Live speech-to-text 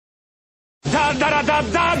da da da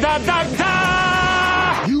da da da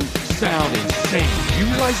da. You sound insane. You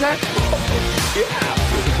realize that? Yeah.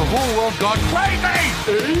 The whole world gone crazy.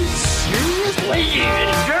 Seriously?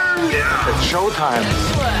 It's showtime.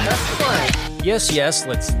 Yes,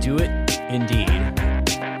 let's do it indeed.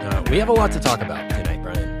 We have a lot to talk about tonight,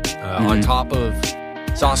 Brian. On top of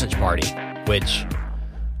Sausage Party, which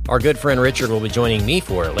our good friend Richard will be joining me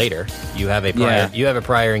for later. You have a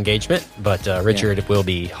prior engagement, but Richard will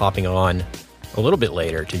be hopping on a little bit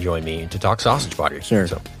later to join me to talk Sausage Party. Sure.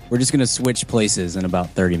 So we're just going to switch places in about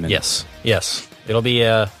 30 minutes. Yes. It'll be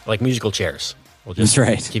like musical chairs. We'll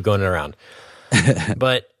just keep going around.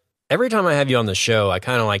 But every time I have you on the show, I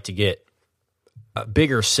kind of like to get a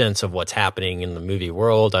bigger sense of what's happening in the movie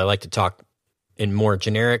world. I like to talk in more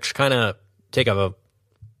generics, kind of take a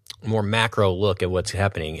more macro look at what's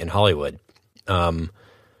happening in Hollywood.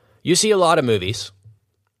 You see a lot of movies.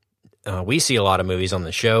 We see a lot of movies on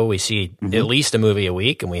the show. We see at least a movie a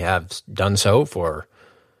week, and we have done so for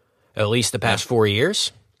at least the past 4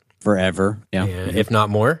 years. Forever, yeah. If not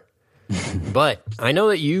more. But I know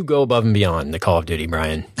that you go above and beyond the Call of Duty,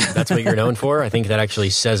 Brian. That's what you're known for. I think that actually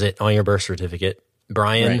says it on your birth certificate.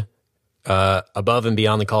 Brian, above and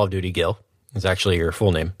beyond the Call of Duty Gil is actually your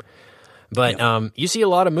full name. But you see a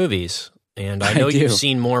lot of movies, and I know you've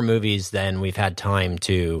seen more movies than we've had time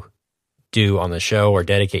to do on the show or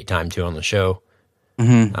dedicate time to on the show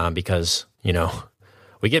because,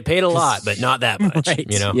 we get paid a lot, but not that much,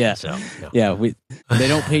 Yeah. So, they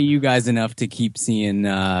don't pay you guys enough to keep seeing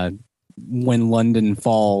When London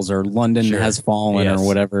Falls or London Has Fallen or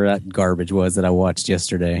whatever that garbage was that I watched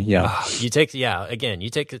yesterday. Yeah. You take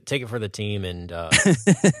it for the team, and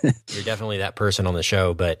you're definitely that person on the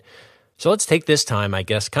show. But so let's take this time, I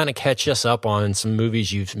guess, kind of catch us up on some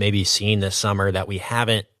movies you've maybe seen this summer that we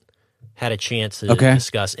haven't had a chance to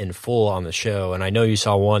discuss in full on the show. And I know you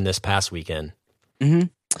saw one this past weekend.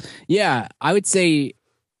 Yeah, I would say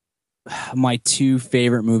my two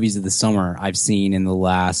favorite movies of the summer I've seen in the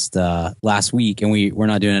last week, and we're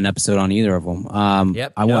not doing an episode on either of them.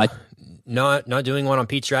 Not doing one on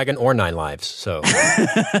Pete's Dragon or Nine Lives. So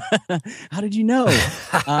how did you know?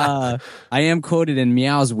 I am quoted in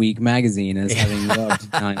Meow's Week magazine as having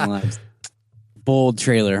loved Nine Lives. Bold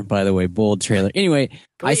trailer, by the way. Bold trailer. Anyway,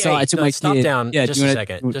 I took my stop kid. down. Yeah, just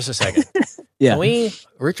a second. Yeah,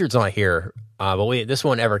 Richard's not here. But this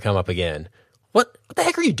won't ever come up again. What the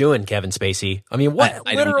heck are you doing, Kevin Spacey? I mean, what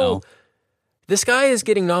I don't know. This guy is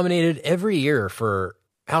getting nominated every year for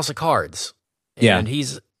House of Cards. And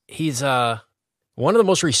he's one of the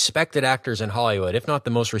most respected actors in Hollywood, if not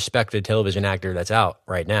the most respected television actor that's out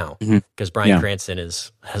right now, because Bryan Cranston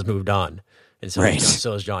has moved on, and so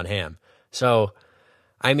is John Hamm. So,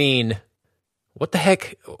 I mean, what the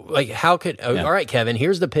heck? Like, how could? All right, Kevin,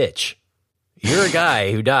 here's the pitch. You're a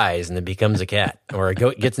guy who dies and then becomes a cat or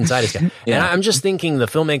gets inside his cat. And I'm just thinking the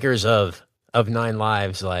filmmakers of Nine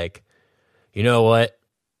Lives, like, you know what?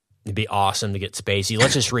 It'd be awesome to get Spacey.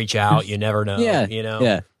 Let's just reach out. You never know.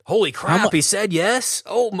 Yeah. Holy crap, he said yes?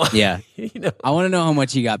 Oh, my. Yeah. I want to know how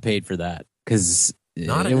much he got paid for that, because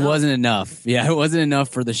it wasn't enough. Yeah, it wasn't enough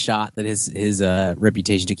for the shot that his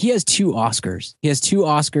reputation took. He has 2 Oscars.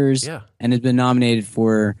 And has been nominated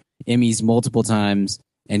for Emmys multiple times.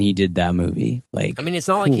 And he did that movie. Like, I mean, it's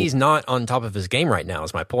not like he's not on top of his game right now,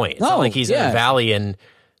 is my point. It's not like he's in a valley and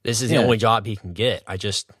this is the only job he can get.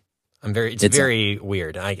 It's very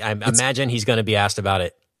weird. I imagine he's going to be asked about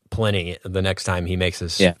it plenty the next time he makes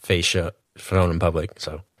his face shown in public.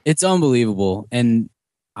 So it's unbelievable. And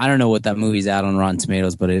I don't know what that movie's at on Rotten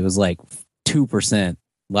Tomatoes, but it was like 2%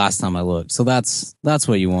 last time I looked. So that's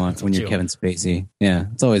what you want when you're Kevin Spacey. Yeah,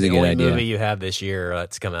 it's always a good idea. The movie you have this year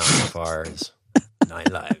that's come out so far is Nine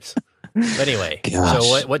Lives. But anyway,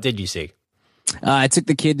 so what did you see? I took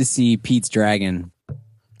the kid to see Pete's Dragon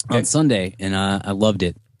on Sunday, and I loved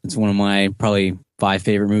it. It's one of my probably 5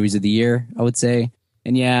 favorite movies of the year, I would say.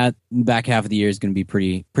 And the back half of the year is going to be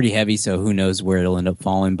pretty heavy, so who knows where it'll end up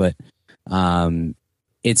falling. But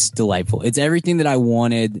it's delightful. It's everything that I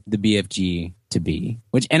wanted the BFG to be.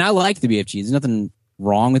 And I like the BFG. There's nothing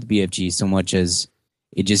wrong with BFG so much as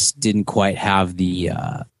it just didn't quite have the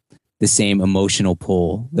same emotional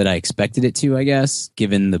pull that I expected it to, I guess,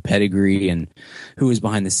 given the pedigree and who was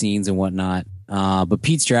behind the scenes and whatnot. But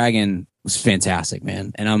Pete's Dragon was fantastic,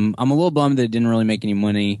 man. And I'm a little bummed that it didn't really make any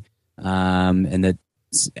money. And that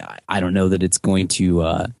I don't know that it's going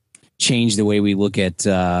to change the way we look at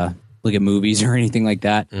movies or anything like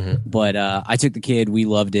that. But I took the kid. We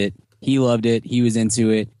loved it. He loved it. He was into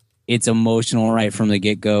it. It's emotional right from the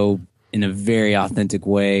get-go in a very authentic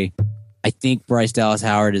way. I think Bryce Dallas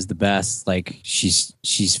Howard is the best. Like she's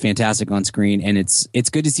fantastic on screen, and it's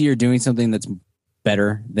good to see her doing something that's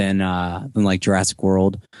better than like Jurassic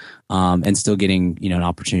World, and still getting an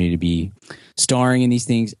opportunity to be starring in these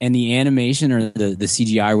things. And the animation or the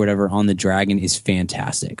CGI or whatever on the dragon is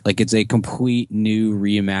fantastic. Like it's a complete new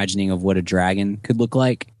reimagining of what a dragon could look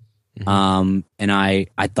like. And I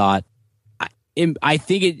thought I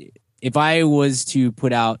think if I was to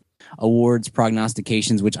put out awards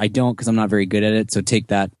prognostications, which I don't because I'm not very good at it, so take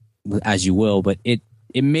that as you will, but it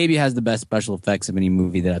maybe has the best special effects of any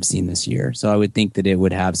movie that I've seen this year. So I would think that it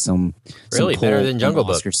would have some really better than Jungle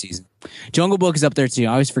Book. Oscar season. Jungle Book is up there too. I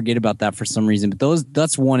always forget about that for some reason, but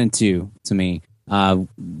that's 1 and 2 to me,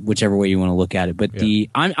 whichever way you want to look at it. But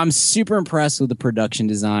I'm super impressed with the production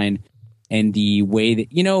design and the way that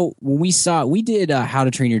when we did How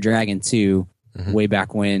to Train Your Dragon 2 way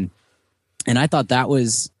back when, and I thought that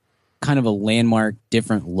was kind of a landmark,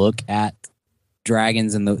 different look at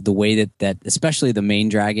dragons and the way that especially the main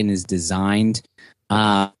dragon is designed.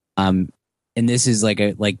 And this is like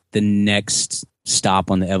the next stop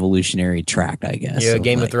on the evolutionary track, I guess. You're a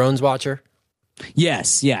Game of Thrones watcher?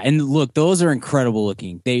 Yes, yeah. And look, those are incredible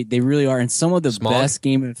looking. They really are. And some of the best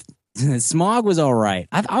Game of Smaug was all right.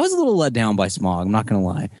 I was a little let down by Smaug. I'm not going to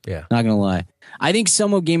lie. Yeah. Not going to lie. I think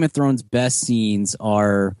some of Game of Thrones' best scenes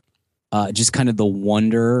are just kind of the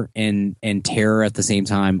wonder and terror at the same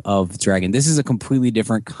time of dragon. This is a completely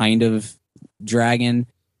different kind of dragon,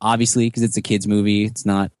 obviously, because it's a kids movie. It's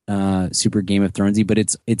not super Game of Thronesy, but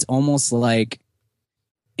it's almost like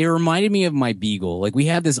it reminded me of my beagle. Like we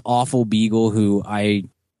had this awful beagle who I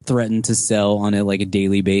threatened to sell on a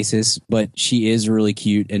daily basis, but she is really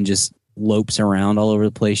cute and just lopes around all over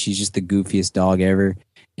the place. She's just the goofiest dog ever,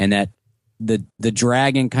 and that. The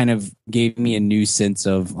dragon kind of gave me a new sense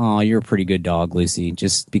of, oh, you're a pretty good dog, Lucy,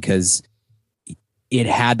 just because it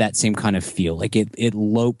had that same kind of feel. Like it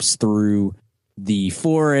lopes through the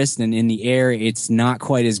forest and in the air. It's not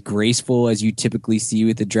quite as graceful as you typically see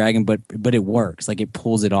with the dragon, but it works. Like it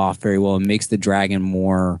pulls it off very well and makes the dragon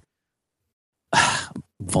more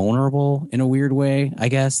vulnerable in a weird way, I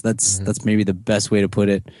guess. That's maybe the best way to put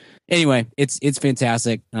it. Anyway, it's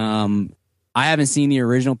fantastic. I haven't seen the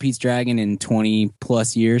original Pete's Dragon in 20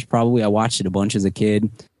 plus years, probably. I watched it a bunch as a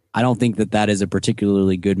kid. I don't think that is a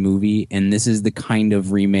particularly good movie, and this is the kind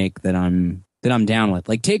of remake that I'm down with.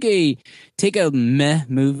 Like take a meh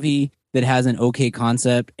movie that has an okay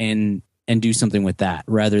concept and do something with that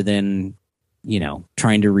rather than,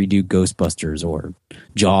 trying to redo Ghostbusters or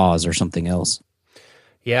Jaws or something else.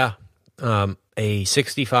 Yeah. A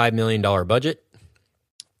 $65 million budget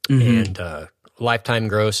and lifetime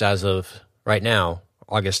gross as of right now,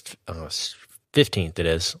 August 15th it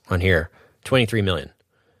is on here, 23 million.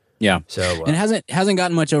 Yeah. So and it hasn't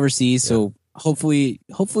gotten much overseas, so hopefully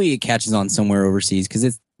it catches on somewhere overseas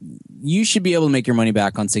because you should be able to make your money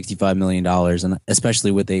back on $65 million, and especially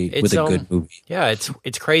with a good movie. Yeah,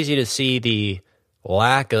 it's crazy to see the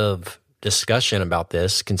lack of discussion about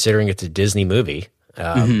this, considering it's a Disney movie,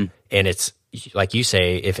 and it's like you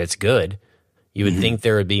say, if it's good, you would think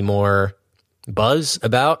there would be more buzz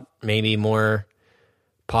about, maybe more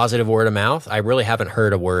positive word of mouth. I really haven't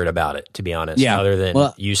heard a word about it, to be honest, other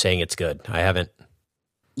than you saying it's good. I haven't.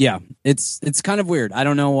 Yeah, it's kind of weird. I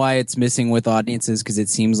don't know why it's missing with audiences, because it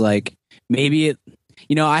seems like maybe it,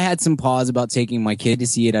 I had some pause about taking my kid to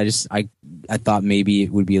see it. I thought maybe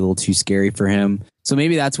it would be a little too scary for him. So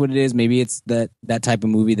maybe that's what it is. Maybe it's that type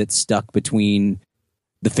of movie that's stuck between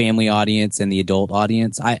the family audience and the adult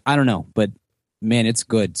audience. I don't know, but man, it's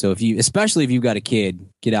good. So especially if you've got a kid,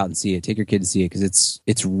 get out and see it. Take your kid to see it because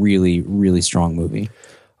it's really, really strong movie.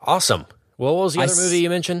 Awesome. Well, what was the other movie you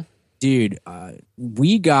mentioned? Dude,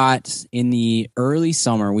 we got in the early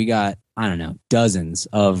summer, I don't know, dozens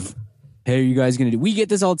of, hey, are you guys going to do, we get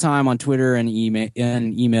this all the time on Twitter and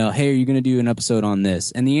email, hey, are you going to do an episode on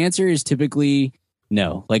this? And the answer is typically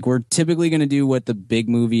no. Like we're typically going to do what the big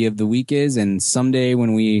movie of the week is. And someday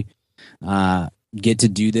when we, get to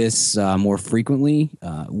do this more frequently,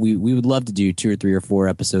 we would love to do 2 or 3 or 4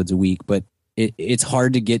 episodes a week, but it's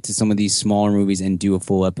hard to get to some of these smaller movies and do a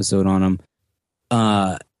full episode on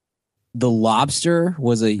them. The Lobster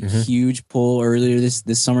was a huge pull earlier this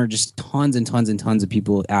summer. Just tons and tons and tons of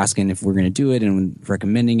people asking if we're going to do it and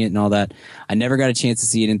recommending it and all that. I never got a chance to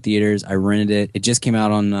see it in theaters. I rented it. It just came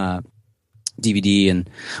out on DVD and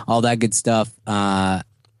all that good stuff.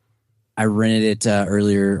 I rented it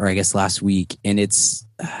earlier, or I guess last week, and it's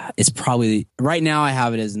probably right now I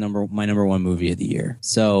have it as my number one movie of the year.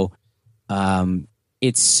 So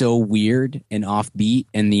it's so weird and offbeat,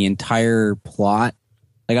 and the entire plot,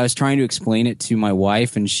 Like I was trying to explain it to my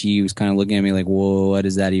wife, and she was kind of looking at me like, "Whoa, what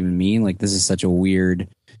does that even mean? Like this is such a weird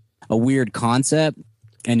concept."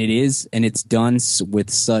 And it is, and it's done with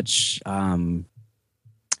such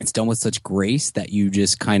grace that you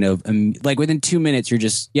just kind of like within 2 minutes you're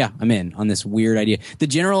just I'm in on this weird idea. The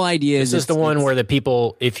general idea this is the one where the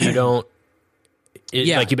people, if you don't,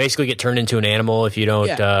 like you basically get turned into an animal if you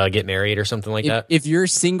don't get married or something like that. If you're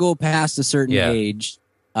single past a certain age,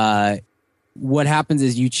 what happens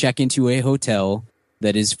is you check into a hotel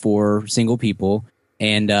that is for single people,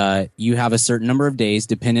 and you have a certain number of days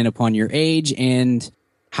dependent upon your age and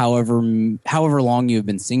however long you've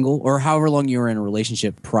been single or however long you were in a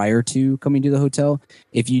relationship prior to coming to the hotel.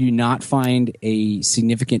 If you do not find a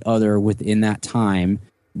significant other within that time,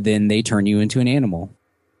 then they turn you into an animal.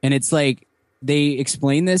 And it's like they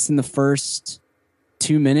explain this in the first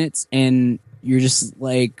 2 minutes and you're just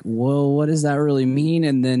like, whoa, what does that really mean?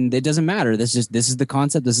 And then it doesn't matter. This is the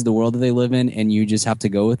concept. This is the world that they live in, and you just have to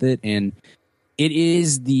go with it. And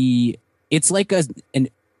it's like an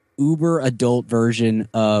uber adult version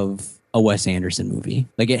of a Wes Anderson movie.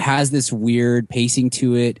 Like it has this weird pacing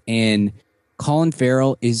to it, and Colin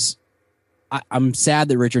Farrell is I'm sad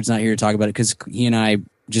that Richard's not here to talk about it because he and I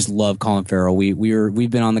just love Colin Farrell.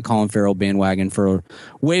 We've been on the Colin Farrell bandwagon for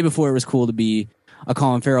way before it was cool to be a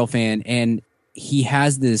Colin Farrell fan, and he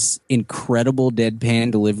has this incredible deadpan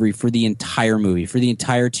delivery for the entire movie. For the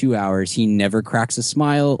entire 2 hours, he never cracks a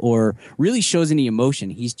smile or really shows any emotion.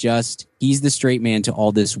 He's the straight man to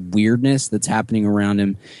all this weirdness that's happening around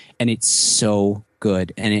him, and it's so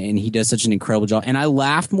good. And he does such an incredible job. And I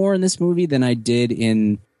laughed more in this movie than I did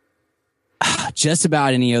in just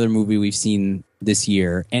about any other movie we've seen this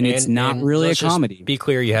year. And it's not really a comedy. Be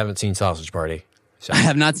clear, you haven't seen Sausage Party. So. I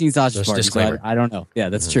have not seen Sausage Party. Disclaimer. So I don't know. Yeah,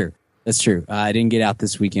 that's true. That's true. I didn't get out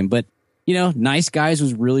this weekend, but Nice Guys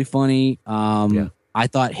was really funny. I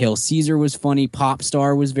thought Hail Caesar was funny. Pop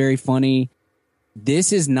Star was very funny.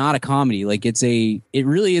 This is not a comedy. Like it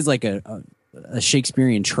really is like a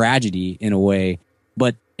Shakespearean tragedy in a way,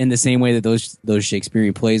 but in the same way that those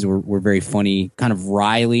Shakespearean plays were very funny, kind of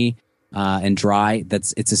wryly and dry.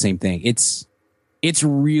 It's the same thing. It's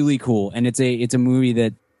really cool, and it's a movie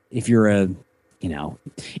that if you're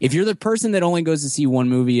the person that only goes to see one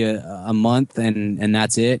movie a month and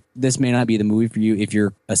that's it, this may not be the movie for you. If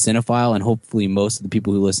you're a cinephile, and hopefully most of the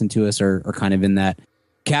people who listen to us are kind of in that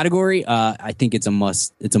category, I think it's a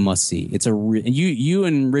must. It's a must see. You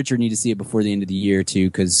and Richard need to see it before the end of the year too,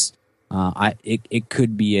 because it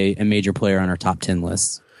could be a major player on our top 10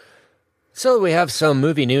 lists. So we have some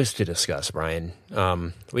movie news to discuss, Brian.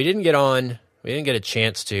 We didn't get a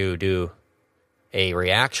chance to do a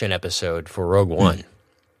reaction episode for Rogue One.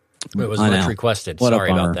 It was much requested.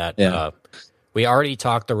 Sorry about that. Yeah. We already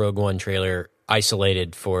talked the Rogue One trailer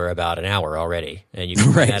isolated for about an hour already, and you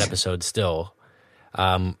can find that episode still.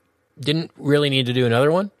 Didn't really need to do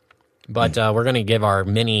another one, but we're going to give our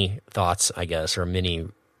mini thoughts, I guess, or mini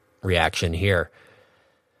reaction here.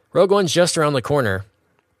 Rogue One's just around the corner,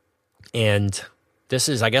 and this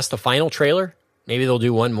is, I guess, the final trailer. Maybe they'll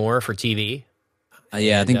do one more for TV.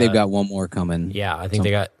 I think they've got one more coming. Yeah, I think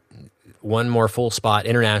they got one more full spot,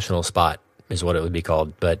 international spot is what it would be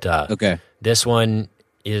called. But this one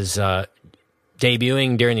is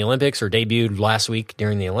debuting during the Olympics, or debuted last week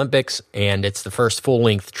during the Olympics, and it's the first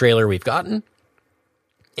full-length trailer we've gotten.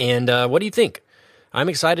 And what do you think? I'm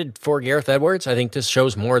excited for Gareth Edwards. I think this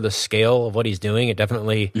shows more of the scale of what he's doing. It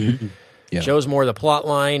definitely shows more of the plot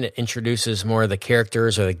line. It introduces more of the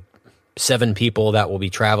characters, or the 7 people that will be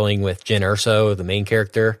traveling with Jyn Erso, the main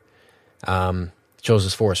character. Shows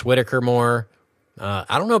us Forrest Whitaker more.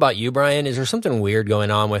 I don't know about you, Brian. Is there something weird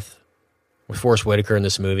going on with Forrest Whitaker in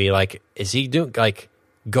this movie? Like, is he doing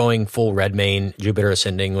going full Redmayne, Jupiter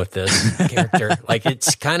Ascending with this character? Like, it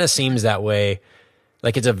kind of seems that way.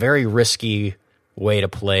 Like, it's a very risky way to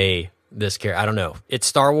play this character. I don't know. It's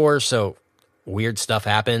Star Wars, so weird stuff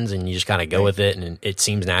happens, and you just kind of go with it, and it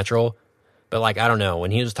seems natural. But I don't know.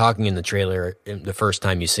 When he was talking in the trailer, the first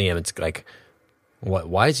time you see him, it's like, what?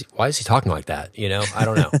 Why is he talking like that? I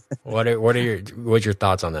don't know. What's your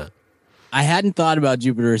thoughts on that? I hadn't thought about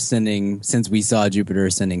Jupiter Ascending since we saw Jupiter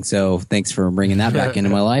Ascending, so thanks for bringing that back into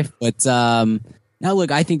my life. But now,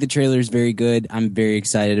 look, I think the trailer is very good. I'm very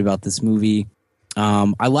excited about this movie.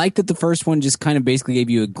 I like that the first one just kind of basically gave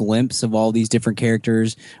you a glimpse of all these different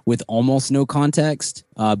characters with almost no context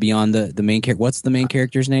beyond the main character. What's the main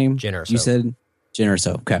character's name? Jyn Erso. You said Jyn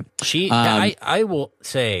Erso. Okay. I will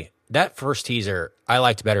say that first teaser I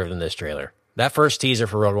liked better than this trailer. That first teaser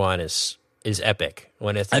for Rogue One is epic.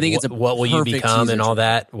 When it's, I think it's what will you become and all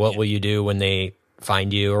that. What will you do when they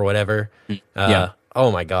find you or whatever?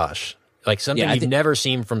 Oh my gosh. Like something you've never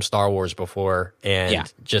seen from Star Wars before,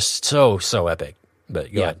 and just so epic.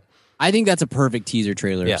 But go ahead. I think that's a perfect teaser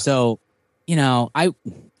trailer. Yeah. So,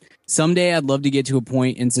 someday I'd love to get to a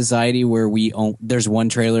point in society where there's one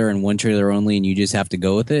trailer and one trailer only, and you just have to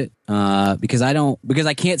go with it. Because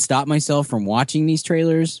I can't stop myself from watching these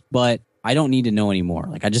trailers, but I don't need to know anymore.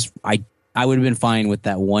 Like I would have been fine with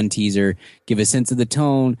that one teaser, give a sense of the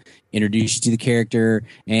tone, introduce you to the character,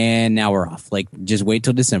 and now we're off. Like, just wait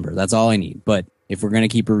till December. That's all I need. But if we're going to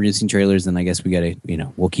keep releasing trailers, then I guess we got to,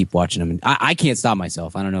 we'll keep watching them. And I can't stop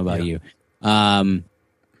myself. I don't know about you. I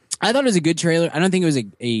thought it was a good trailer. I don't think it was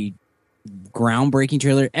a groundbreaking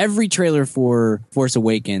trailer. Every trailer for Force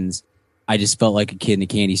Awakens, I just felt like a kid in a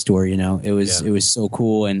candy store. It was so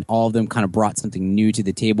cool, and all of them kind of brought something new to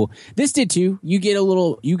the table. This did too. You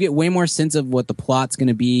get way more sense of what the plot's going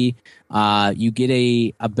to be. You get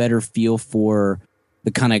a better feel for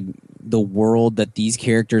the world that these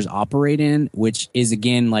characters operate in, which is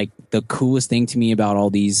again like the coolest thing to me about all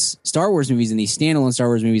these Star Wars movies and these standalone Star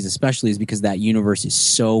Wars movies, especially, is because that universe is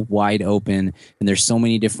so wide open and there's so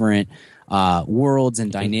many different worlds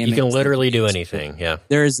and dynamics. You can literally do anything. Yeah.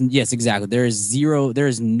 Yes, exactly. There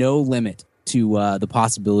is no limit to the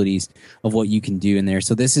possibilities of what you can do in there.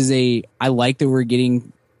 So this is I like that we're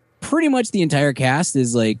getting pretty much the entire cast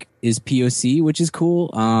is POC, which is cool.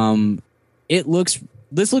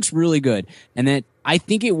 This looks really good. And that I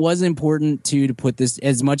think it was important to put this,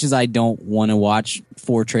 as much as I don't want to watch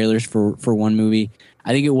 4 trailers for one movie,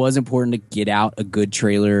 I think it was important to get out a good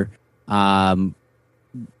trailer.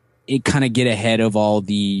 It kind of get ahead of all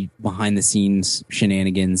the behind the scenes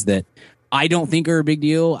shenanigans that I don't think are a big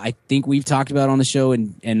deal. I think we've talked about on the show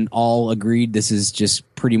and all agreed this is just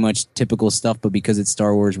pretty much typical stuff. But because it's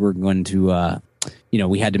Star Wars, we're going to,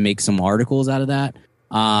 we had to make some articles out of that.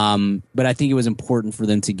 But I think it was important for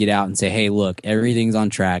them to get out and say, hey, look, everything's on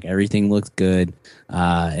track. Everything looks good.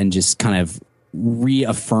 And just kind of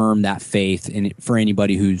reaffirm that faith for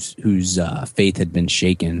anybody whose faith had been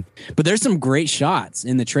shaken. But there's some great shots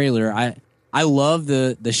in the trailer. I love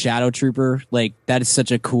the Shadow Trooper. Like, that is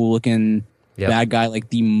such a cool looking bad guy. Like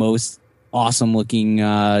the most awesome looking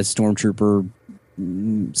stormtrooper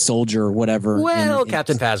soldier or whatever. Well,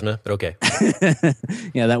 Captain Phasma, but okay.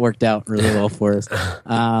 Yeah, that worked out really well for us.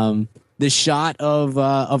 The shot of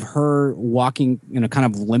her walking, kind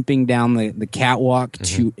of limping down the catwalk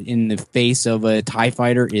in the face of a TIE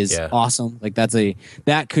fighter is awesome. Like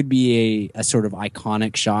that could be a sort of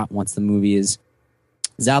iconic shot once the movie is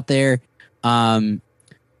out there.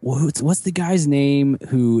 What's the guy's name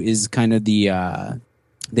who is kind of the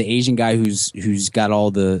Asian guy who's got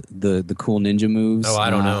all the cool ninja moves? Oh,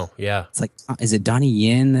 I don't know. Yeah, it's like, is it Donnie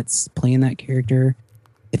Yen that's playing that character?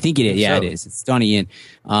 I think it is. Yeah, it is. It's Donnie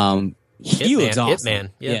Yen. He looks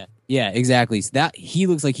awesome. Hitman. Yeah, exactly. So that he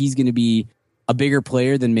looks like he's going to be a bigger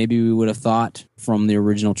player than maybe we would have thought from the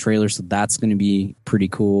original trailer. So that's going to be pretty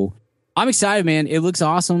cool. I'm excited, man. It looks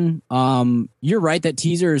awesome. You're right. That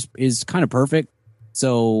teaser is kind of perfect.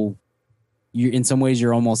 So in some ways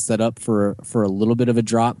you're almost set up for a little bit of a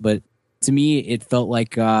drop, but to me it felt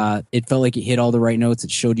like it hit all the right notes.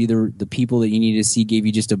 It showed you the people that you needed to see, gave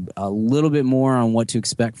you just a little bit more on what to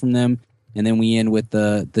expect from them. And then we end with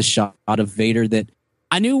the shot of Vader that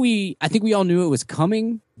I think we all knew it was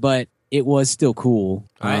coming, but it was still cool.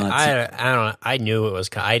 I don't know. I knew it was.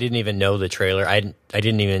 I didn't even know the trailer. I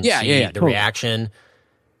didn't even see the reaction.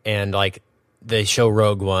 And like they show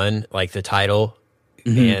Rogue One, like the title,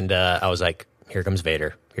 and I was like, "Here comes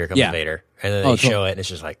Vader! Here comes Vader!" And then they show it, and it's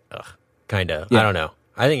just like, ugh, kind of. I don't know.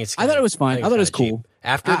 I think it's. I thought it was fine. I thought it was cool. Cheap.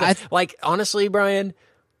 After like honestly, Brian,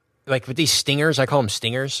 like with these stingers, I call them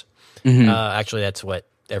stingers. Actually, that's what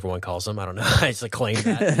everyone calls them. I don't know. I just claim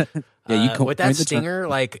that. With that stinger,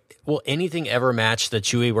 like, will anything ever match the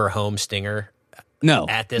Chewie We're Home stinger? No.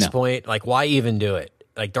 At this point, like, why even do it?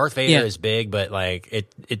 Like, Darth Vader is big, but like,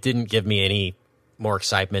 it didn't give me any more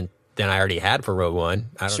excitement than I already had for Rogue One.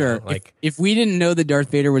 I don't know. Like, if we didn't know that Darth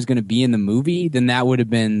Vader was going to be in the movie, then that would have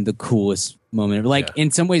been the coolest moment. Like, in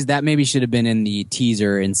some ways, that maybe should have been in the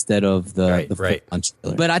teaser instead of the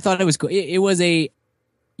trailer. But I thought it was cool. It was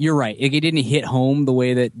You're right. It didn't hit home the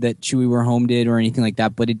way that Chewie We're Home did or anything like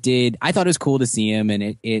that, but it did. I thought it was cool to see him,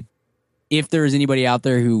 and it if there was anybody out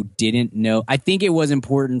there who didn't know, I think it was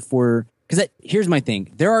important because here's my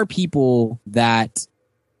thing. There are people that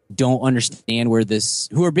don't understand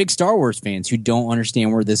who are big Star Wars fans who don't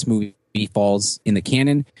understand where this movie falls in the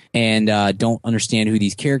canon and don't understand who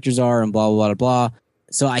these characters are and blah, blah, blah, blah.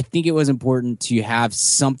 So I think it was important to have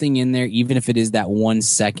something in there, even if it is that 1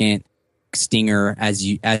 second stinger as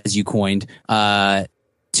you coined, to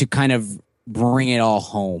kind of bring it all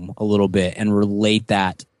home a little bit and relate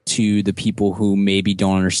that to the people who maybe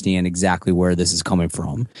don't understand exactly where this is coming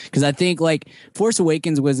from. Because I think like Force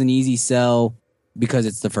Awakens was an easy sell because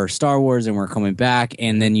it's the first Star Wars and we're coming back,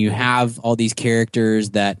 and then you have all these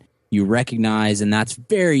characters that you recognize, and that's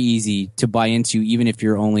very easy to buy into, even if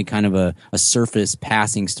you're only kind of a surface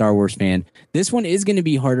passing Star Wars fan. This one is going to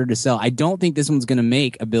be harder to sell. I don't think this one's going to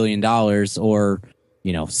make $1 billion or,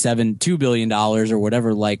 you know, $2 billion or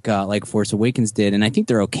whatever, like Force Awakens did. And I think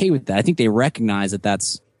they're okay with that. I think they recognize that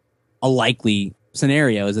that's a likely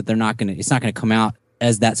scenario, is that it's not going to come out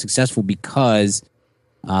as that successful, because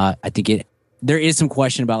I think there is some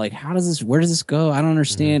question about like, where does this go? I don't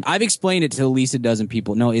understand. I've explained it to at least a dozen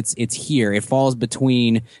people. No, it's here. It falls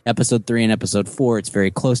between episode 3 and episode 4. It's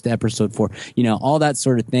very close to episode 4, you know, all that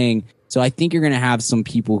sort of thing. So I think you're going to have some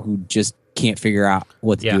people who just can't figure out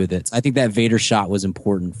what to do with it. So I think that Vader shot was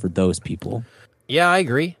important for those people. Yeah, I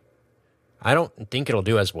agree. I don't think it'll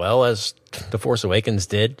do as well as The Force Awakens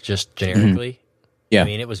did, just generically. Yeah. I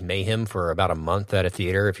mean, it was mayhem for about a month at a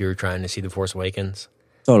theater if you were trying to see The Force Awakens.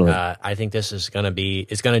 Totally. I think this is going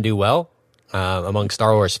to do well among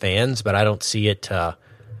Star Wars fans, but I don't see it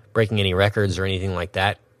breaking any records or anything like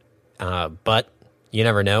that. But you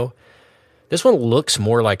never know. This one looks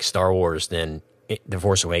more like Star Wars than The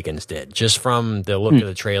Force Awakens did, just from the look of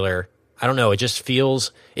the trailer. I don't know. It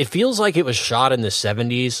feels like it was shot in the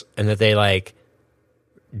 70s and that they like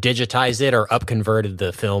digitized it or upconverted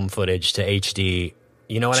the film footage to HD.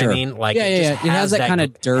 You know what I mean? Like, it has that kind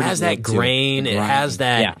of dirt. It has that grain. It has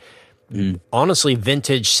that honestly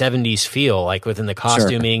vintage 70s feel, like within the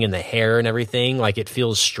costuming and the hair and everything. Like it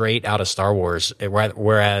feels straight out of Star Wars.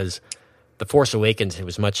 Whereas The Force Awakens, it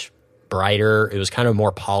was much brighter. It was kind of a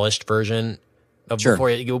more polished version of before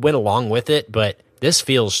it went along with it. But this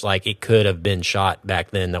feels like it could have been shot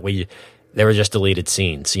back then. They were just deleted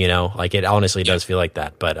scenes. You know, like it honestly does feel like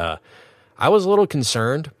that. But I was a little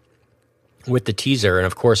concerned with the teaser, and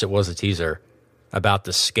of course it was a teaser, about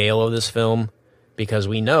the scale of this film, because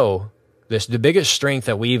we know the biggest strength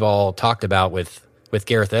that we've all talked about with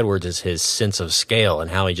Gareth Edwards is his sense of scale and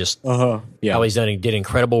how he just how he's did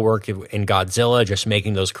incredible work in Godzilla, just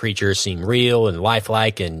making those creatures seem real and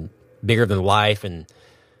lifelike and bigger than life, and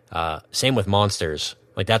same with monsters.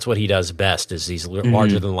 Like that's what he does best, is these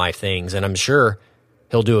larger than life things, and I'm sure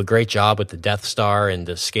he'll do a great job with the Death Star and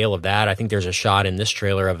the scale of that. I think there's a shot in this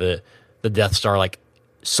trailer of the Death Star like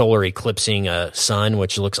solar eclipsing a sun,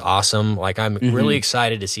 which looks awesome. Like I'm really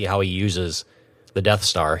excited to see how he uses the Death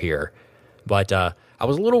Star here. But I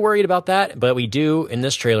was a little worried about that, but we do in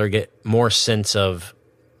this trailer get more sense of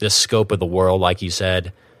the scope of the world, like you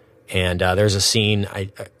said. And there's a scene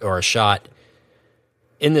or a shot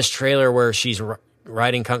in this trailer where she's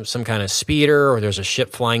riding some kind of speeder, or there's a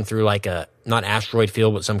ship flying through like a, not asteroid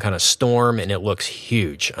field, but some kind of storm, and it looks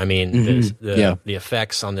huge. I mean, the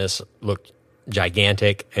effects on this look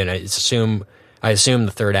gigantic, and I assume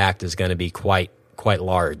the third act is going to be quite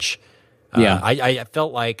large. I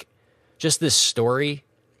felt like just this story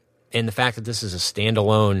and the fact that this is a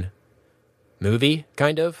standalone movie,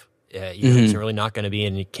 kind of, it's really not going to be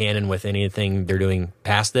in canon with anything they're doing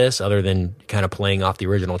past this, other than kind of playing off the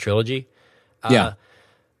original trilogy.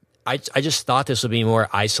 I just thought this would be a more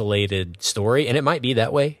isolated story, and it might be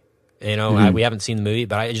that way. You know, we haven't seen the movie,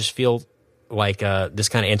 but I just feel like this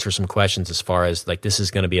kind of answers some questions as far as like this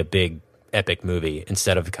is going to be a big epic movie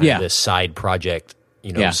instead of kind of this side project,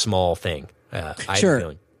 small thing.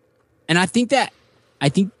 Sure. And I think that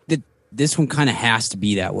this one kind of has to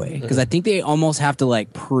be that way, because I think they almost have to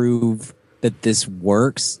like prove that this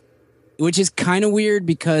works, which is kind of weird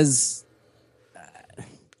because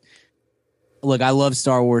look, I love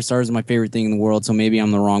Star Wars. Star Wars is my favorite thing in the world, so maybe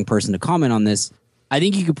I'm the wrong person to comment on this. I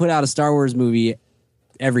think you could put out a Star Wars movie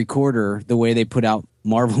every quarter the way they put out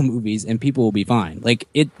Marvel movies, and people will be fine. Like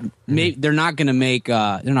they're not going to make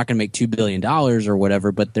 $2 billion or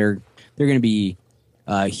whatever, but they're going to be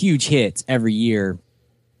huge hits every year,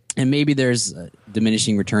 and maybe there's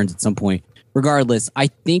diminishing returns at some point. Regardless, I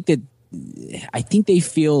think they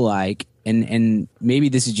feel like, and maybe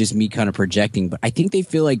this is just me kind of projecting, but I think they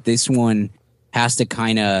feel like this one has to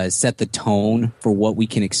kind of set the tone for what we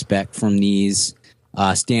can expect from these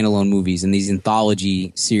standalone movies and these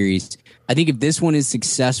anthology series. I think if this one is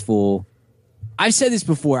successful, I've said this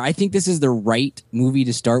before, I think this is the right movie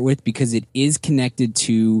to start with because it is connected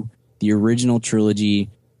to the original trilogy,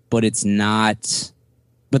 but it's not.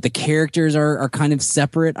 But the characters are kind of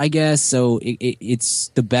separate, I guess. So it's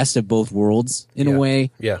the best of both worlds in a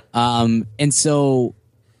way. Yeah. And so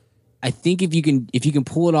I think if you can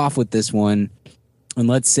pull it off with this one, and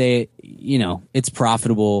let's say it's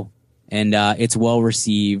profitable and it's well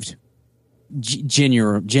received,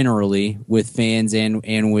 generally with fans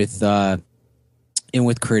and with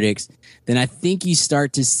critics, then I think you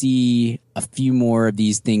start to see a few more of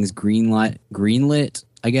these things greenlit,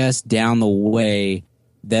 I guess, down the way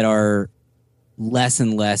that are less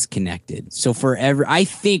and less connected. So I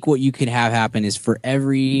think what you could have happen is for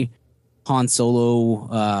every Han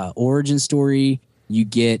Solo origin story, you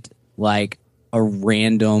get like a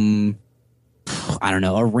random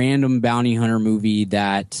bounty hunter movie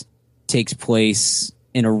that takes place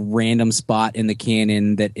in a random spot in the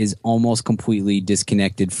canon that is almost completely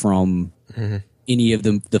disconnected from any of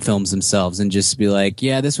the films themselves, and just be like,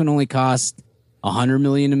 yeah, this one only cost $100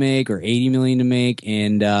 million to make or $80 million to make,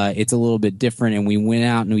 and it's a little bit different, and we went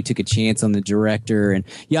out and we took a chance on the director and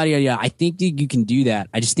yada yada yada. I think that you can do that.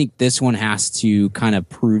 I just think this one has to kind of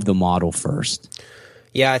prove the model first.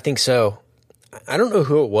 Yeah, I think so. I don't know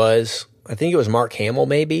who it was. I think it was Mark Hamill,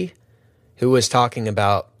 maybe, who was talking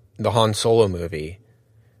about the Han Solo movie.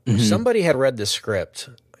 Somebody had read the script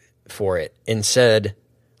for it and said,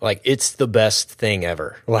 like, it's the best thing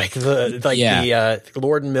ever. Like the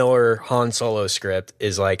Lord Miller Han Solo script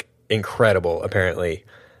is like incredible. Apparently,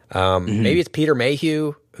 maybe it's Peter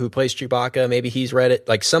Mayhew who plays Chewbacca. Maybe he's read it.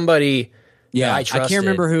 Like somebody, I trusted. I can't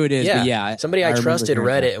remember who it is. But yeah, somebody I trusted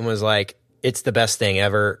read it and was like, it's the best thing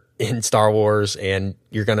ever in Star Wars, and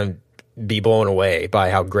you're gonna be blown away by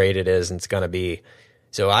how great it is, and it's gonna be.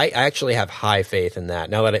 So I actually have high faith in that.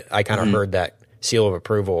 Now that I kind of heard that seal of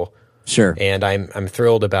approval. Sure. And I'm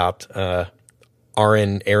thrilled about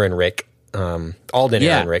Alden Ehrenreich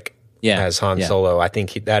as Han Solo. I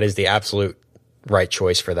think that is the absolute right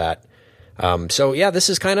choice for that. So yeah, this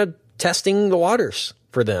is kind of testing the waters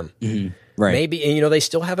for them. Right. Maybe, and they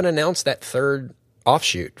still haven't announced that third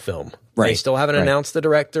offshoot film. Right. They still haven't announced the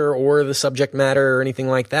director or the subject matter or anything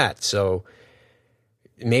like that. So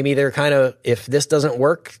maybe they're kind of, if this doesn't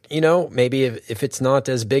work, maybe if it's not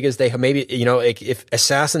as big as if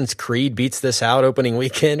Assassin's Creed beats this out opening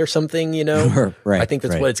weekend or something, right, I think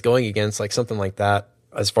that's what it's going against, like something like that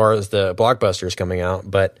as far as the blockbusters coming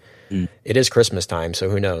out. But it is Christmas time, so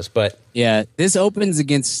who knows? But yeah, this opens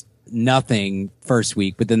against nothing first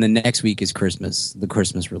week, but then the next week is Christmas, the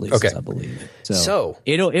Christmas releases, I believe. So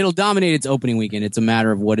it'll dominate its opening weekend. It's a matter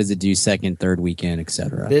of what does it do second, third weekend,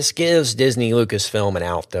 etc. This gives Disney Lucasfilm an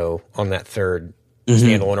out though on that third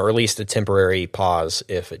standalone, or at least a temporary pause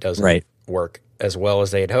if it doesn't work as well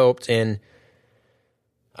as they had hoped. And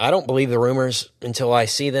I don't believe the rumors until I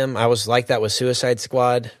see them. I was like that with Suicide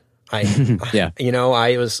Squad. I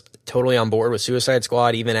was totally on board with Suicide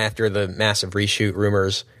Squad even after the massive reshoot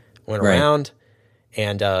rumors went around,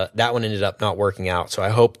 and that one ended up not working out. So I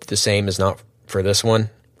hope the same is not for this one,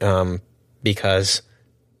 because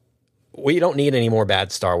we don't need any more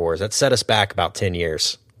bad Star Wars. That set us back about 10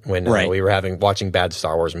 years when we were watching bad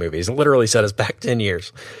Star Wars movies. It literally set us back 10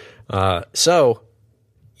 years. So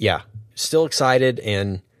yeah, still excited,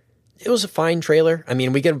 and it was a fine trailer. I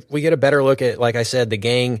mean, we get a better look at, like I said, the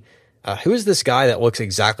gang. Who is this guy that looks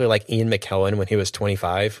exactly like Ian McKellen when he was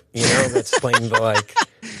 25? That's playing the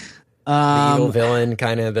the evil villain,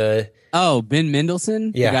 kind of the... Oh, Ben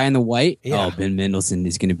Mendelsohn? Yeah. The guy in the white? Yeah. Oh, Ben Mendelsohn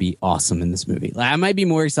is going to be awesome in this movie. I might be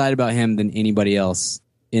more excited about him than anybody else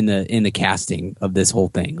in the casting of this whole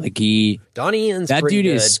thing. Donnie Yen's that pretty dude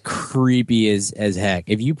good. is creepy as heck.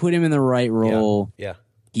 If you put him in the right role, yeah.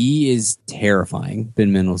 He is terrifying,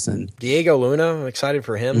 Ben Mendelsohn. Diego Luna, I'm excited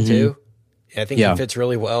for him too. I think he fits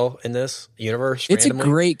really well in this universe. It's randomly. a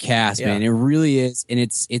great cast, man. It really is, and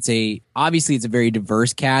it's obviously it's a very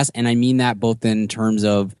diverse cast, and I mean that both in terms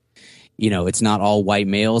of, it's not all white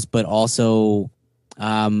males, but also,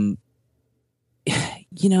 they're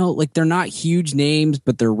not huge names,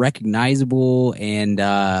 but they're recognizable, and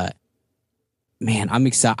man, I'm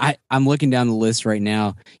excited. I'm looking down the list right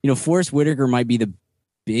now. Forrest Whitaker might be the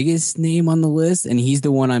biggest name on the list, and he's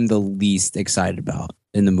the one I'm the least excited about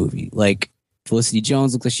in the movie. Felicity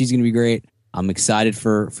Jones looks like she's going to be great. I'm excited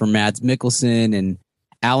for Mads Mikkelsen and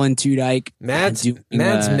Alan Tudyk. Mads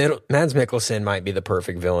Mikkelsen might be the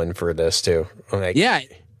perfect villain for this too.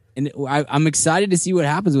 And I'm excited to see what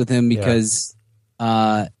happens with him because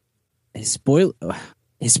his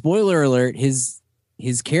spoiler alert,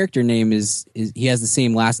 his character name is he has the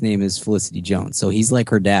same last name as Felicity Jones, so he's like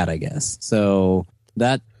her dad, I guess. So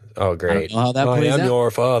that great. I don't know how that plays out. I am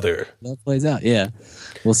your father. That plays out. Yeah,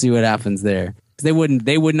 we'll see what happens there. They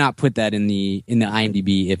would not put that in the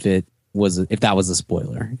IMDb if that was a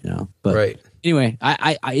spoiler, But anyway,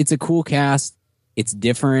 I it's a cool cast. It's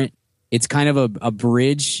different. It's kind of a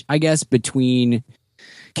bridge, I guess, between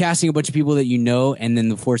casting a bunch of people that you know, and then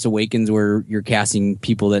The Force Awakens where you're casting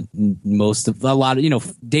people that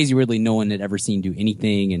Daisy Ridley, no one had ever seen do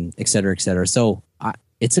anything, and et cetera, et cetera. So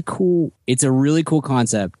it's a really cool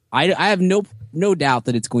concept. I have no doubt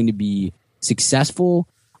that it's going to be successful.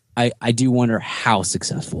 I do wonder how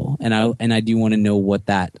successful, and I do want to know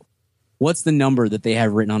what's the number that they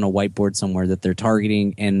have written on a whiteboard somewhere that they're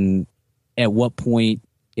targeting, and at what point,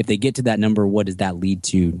 if they get to that number, what does that lead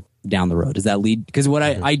to down the road? Does that lead? Because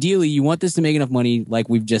ideally, you want this to make enough money, like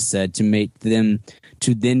we've just said, to make them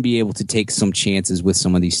to then be able to take some chances with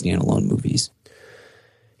some of these standalone movies.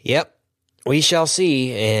 Yep, we shall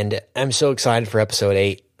see, and I'm so excited for episode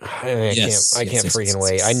 8. I can't freaking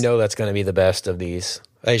wait. I know that's going to be the best of these.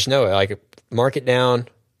 I just know it. Like, mark it down.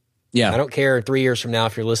 Yeah, I don't care 3 years from now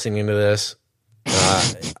if you're listening to this.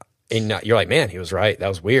 And you're like, man, he was right. That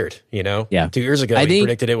was weird. Yeah. 2 years ago, he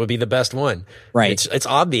predicted it would be the best one. Right. It's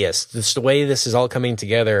obvious. Just the way this is all coming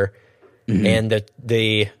together, and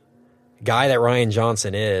the guy that Rian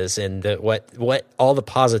Johnson is, and what all the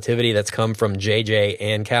positivity that's come from JJ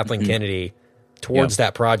and Kathleen Kennedy towards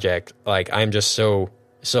that project. Like, I'm just so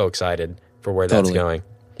excited for where that's going.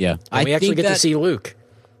 Yeah. And we actually get to see Luke.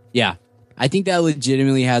 Yeah. I think that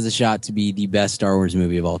legitimately has a shot to be the best Star Wars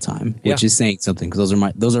movie of all time, which is saying something, because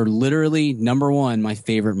those are literally number one, my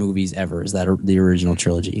favorite movies ever, is that the original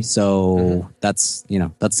trilogy. So that's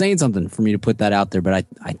saying something for me to put that out there, but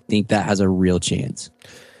I think that has a real chance.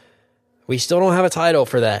 We still don't have a title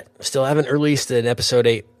for that. Still haven't released an episode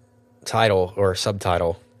 8 title or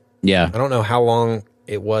subtitle. Yeah. I don't know how long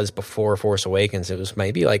it was before Force Awakens. It was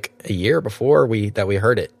maybe like a year before we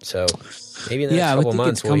heard it. So maybe in the next couple of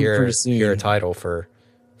months we'll hear a title for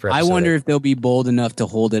I wonder if they'll be bold enough to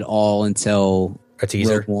hold it all until a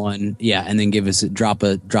teaser. Rogue One. Yeah, and then give us drop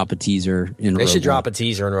a teaser in Rogue One. They should drop a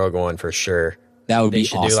teaser in Rogue One for sure. That would be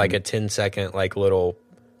awesome. They should do like a 10-second like little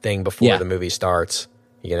thing before the movie starts.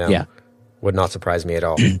 Yeah. Would not surprise me at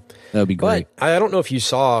all. That would be great. But I don't know if you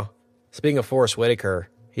saw, speaking of Forrest Whitaker,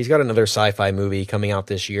 he's got another sci-fi movie coming out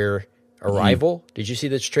this year, Arrival. Did you see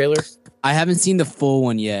this trailer? I haven't seen the full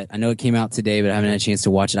one yet. I know it came out today, but I haven't had a chance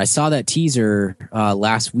to watch it. I saw that teaser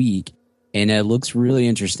last week, and it looks really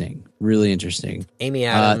interesting. Really interesting. Amy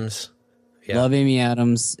Adams. Love Amy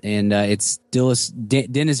Adams, and it's still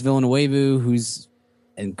Denis Villeneuve, who's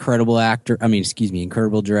an incredible actor.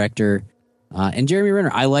 Incredible director. And Jeremy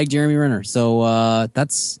Renner. I like Jeremy Renner, so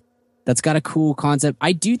that's got a cool concept.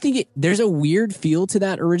 I do think there's a weird feel to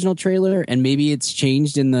that original trailer, and maybe it's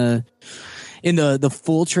changed in the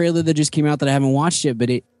full trailer that just came out that I haven't watched yet. But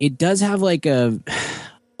it does have like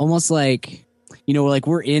almost like, like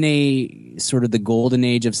we're in a sort of the golden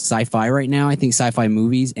age of sci-fi right now. I think sci-fi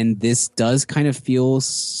movies, and this does kind of feel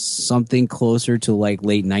something closer to like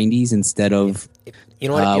late 90s instead of. You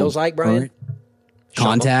know what it feels like, Brian?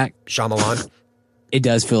 Contact. Shyamalan. It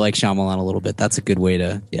does feel like Shyamalan a little bit. That's a good way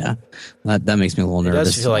to, that makes me a little nervous.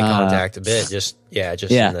 It does feel like Contact a bit. Just in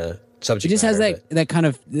the subject. It just has that kind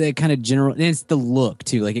of general, and it's the look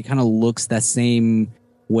too. Like it kind of looks that same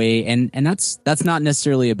way, and that's not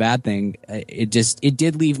necessarily a bad thing. It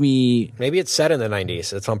did leave me. Maybe it's set in the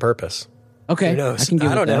 90s. It's on purpose. Okay, who knows?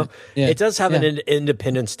 I don't know. Yeah. It does have an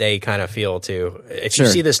Independence Day kind of feel too. If you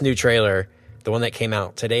see this new trailer, the one that came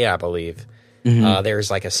out today, I believe, there's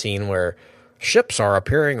like a scene where ships are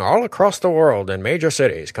appearing all across the world in major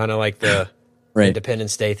cities, kind of like the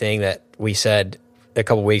Independence Day thing that we said a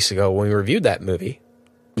couple weeks ago when we reviewed that movie.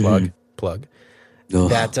 Plug.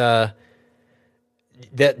 That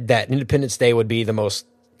Independence Day would be the most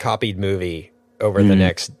copied movie over the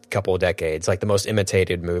next couple of decades, like the most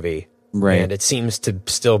imitated movie. Right. And it seems to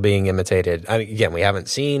still being imitated. I mean, again, we haven't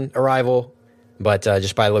seen Arrival, but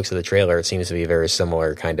just by the looks of the trailer, it seems to be a very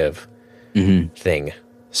similar kind of thing.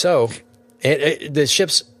 So the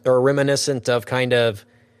ships are reminiscent of kind of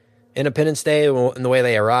Independence Day in the way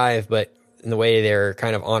they arrive, but in the way they're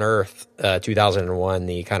kind of on Earth, 2001,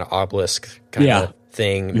 the kind of obelisk kind of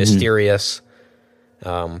thing, mysterious.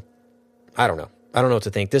 I don't know. I don't know what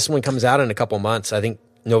to think. This one comes out in a couple months. I think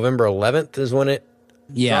November 11th is when it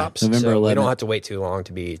drops. November 11th. We don't have to wait too long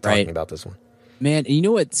to be talking about this one. Man, you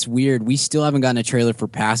know what's weird? We still haven't gotten a trailer for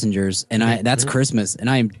Passengers, and that's Christmas, and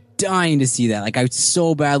I am dying to see that. Like, I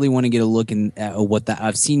so badly want to get a look at what that.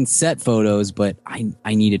 I've seen set photos, but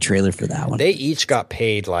I need a trailer for that one. They each got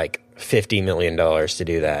paid like $50 million to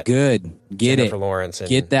do that. Good, get Jennifer it. Lawrence and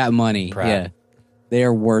get that money. Pratt. Yeah, they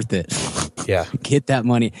are worth it. Yeah, get that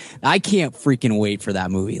money. I can't freaking wait for that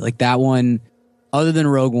movie. Like that one, other than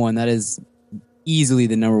Rogue One, that is easily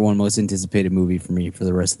the number one most anticipated movie for me for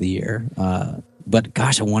the rest of the year. But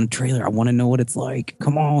gosh, I want a trailer. I want to know what it's like.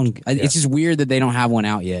 Come on. It's just weird that they don't have one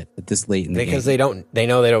out yet at this late in the game. Because they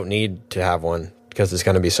know they don't need to have one because it's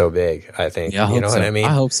going to be so big, I think. Yeah, you know what I mean?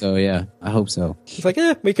 I hope so, yeah. I hope so. It's like,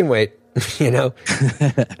 we can wait.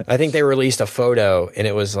 I think they released a photo and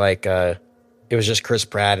it was like, it was just Chris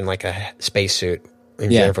Pratt in like a spacesuit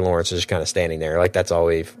and Jennifer Lawrence is just kind of standing there. Like that's all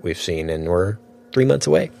we've seen and we're 3 months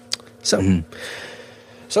away. So,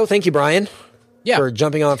 so thank you, Brian, for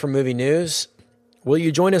jumping on from movie news. Will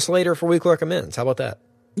you join us later for Weekly Recommends? How about that?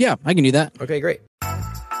 Yeah, I can do that. Okay, great.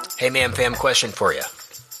 Hey, Ma'am Fam, question for you.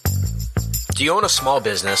 Do you own a small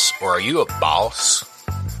business or are you a boss?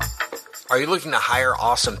 Are you looking to hire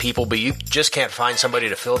awesome people, but you just can't find somebody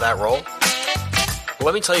to fill that role? Well,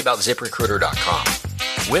 let me tell you about ZipRecruiter.com.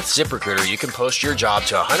 With ZipRecruiter, you can post your job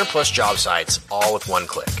to 100 plus job sites all with one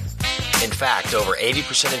click. In fact, over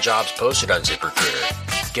 80% of jobs posted on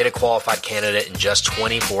ZipRecruiter get a qualified candidate in just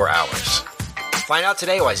 24 hours. Find out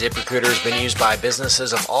today why ZipRecruiter has been used by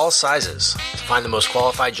businesses of all sizes to find the most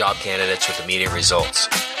qualified job candidates with immediate results.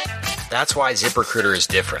 That's why ZipRecruiter is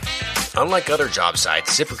different. Unlike other job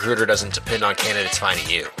sites, ZipRecruiter doesn't depend on candidates finding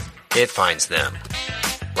you. It finds them.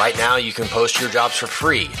 Right now, you can post your jobs for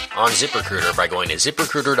free on ZipRecruiter by going to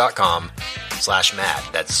ZipRecruiter.com/mad.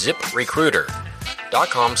 That's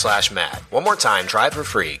ZipRecruiter.com/mad. One more time, try it for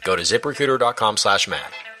free. Go to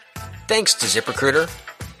ZipRecruiter.com/mad. Thanks to ZipRecruiter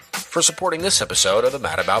for supporting this episode of the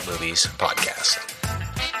Mad About Movies podcast.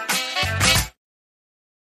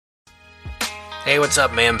 Hey, what's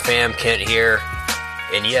up, Ma'am Fam? Kent here.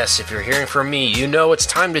 And yes, if you're hearing from me, you know it's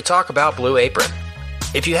time to talk about Blue Apron.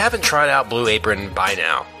 If you haven't tried out Blue Apron by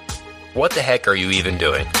now, what the heck are you even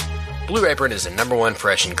doing? Blue Apron is the #1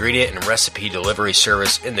 fresh ingredient and recipe delivery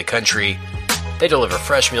service in the country. They deliver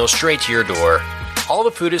fresh meals straight to your door. All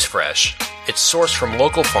the food is fresh, it's sourced from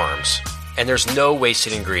local farms, and there's no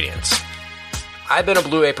wasted ingredients. I've been a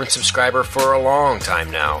Blue Apron subscriber for a long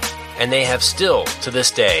time now, and they have still, to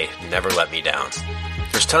this day, never let me down.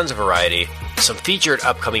 There's tons of variety. Some featured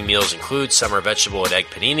upcoming meals include summer vegetable and egg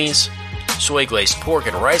paninis, soy glazed pork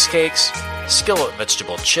and rice cakes, skillet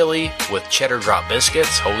vegetable chili with cheddar drop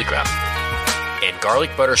biscuits, holy crap, and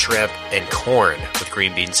garlic butter shrimp and corn with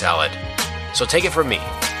green bean salad. So take it from me.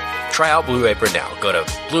 Try out Blue Apron now. Go to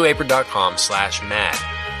blueapron.com/mad.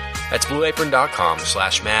 That's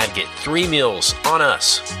blueapron.com/mad. Get 3 meals on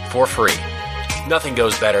us for free. Nothing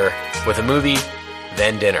goes better with a movie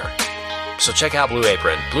than dinner. So check out Blue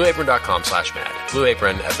Apron, blueapron.com/mad. Blue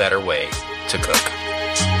Apron, a better way to cook.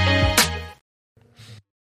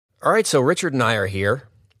 All right, so Richard and I are here,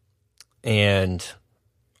 and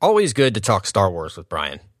always good to talk Star Wars with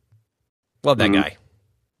Brian. Love that guy.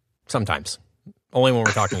 Sometimes. Only when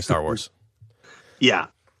we're talking Star Wars. Yeah,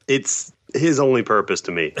 it's his only purpose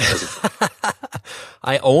to me.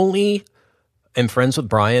 I only am friends with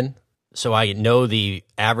Brian, so I know the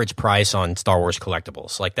average price on Star Wars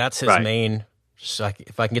collectibles. Like, that's his main... So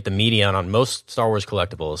if I can get the median on most Star Wars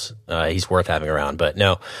collectibles, he's worth having around. But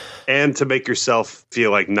no. And to make yourself feel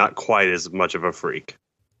like not quite as much of a freak.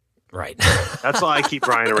 Right. That's why I keep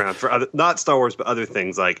Brian around for other, not Star Wars, but other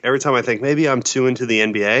things. Like every time I think maybe I'm too into the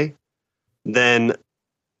NBA, then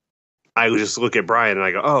I would just look at Brian and I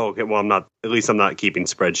go, oh, okay, well, I'm not keeping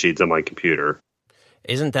spreadsheets on my computer.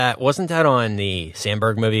 Wasn't that on the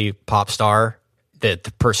Sandberg movie Pop Star? The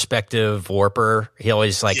perspective warper, he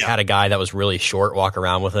always had a guy that was really short walk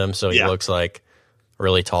around with him, so he looks like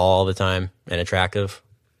really tall all the time and attractive.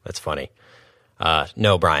 That's funny.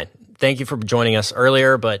 No, Brian, thank you for joining us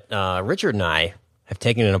earlier, but Richard and I have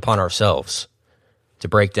taken it upon ourselves to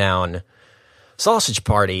break down Sausage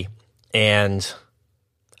Party, and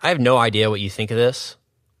I have no idea what you think of this,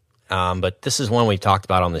 but this is one we've talked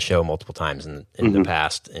about on the show multiple times in the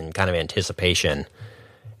past in kind of anticipation.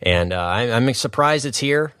 And I'm surprised it's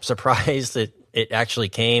here, surprised that it actually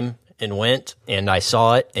came and went, and I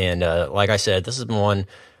saw it. And like I said, this has been one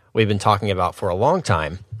we've been talking about for a long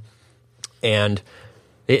time. And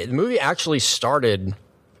the movie actually started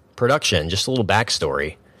production, just a little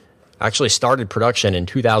backstory, actually started production in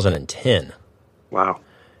 2010. Wow.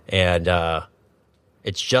 And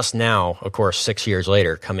it's just now, of course, 6 years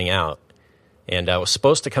later, coming out. And it was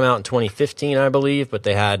supposed to come out in 2015, I believe, but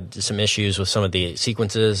they had some issues with some of the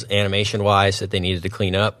sequences, animation-wise, that they needed to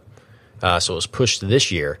clean up. So it was pushed to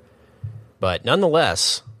this year. But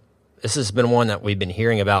nonetheless, this has been one that we've been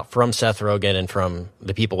hearing about from Seth Rogen and from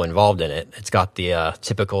the people involved in it. It's got the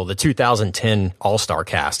typical, the 2010 all-star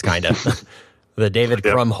cast, kind of. The David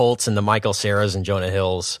Krumholtz and the Michael Ceras and Jonah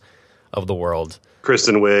Hills of the world.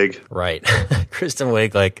 Kristen Wiig. Right. Kristen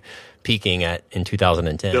Wiig, peaking in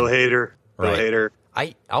 2010. Bill Hader. Right. Bill Hader.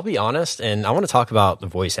 I'll be honest, and I want to talk about the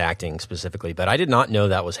voice acting specifically, but I did not know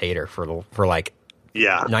that was Hader for like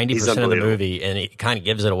 90% of the movie, and he kind of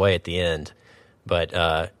gives it away at the end.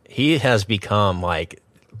 But he has become like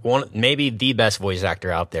maybe the best voice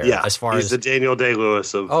actor out there. Yeah, as far he's as the Daniel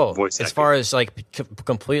Day-Lewis of voice acting. As far as like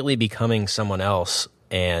completely becoming someone else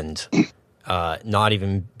and not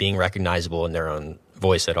even being recognizable in their own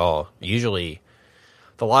voice at all. Usually,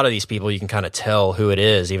 a lot of these people, you can kind of tell who it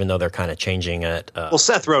is, even though they're kind of changing it. Well,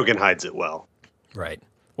 Seth Rogen hides it well. Right.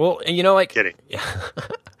 Well, and like... Kidding. Yeah.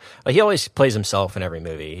 He always plays himself in every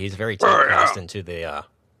movie. He's very typecast into the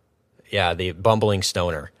bumbling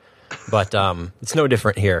stoner. But it's no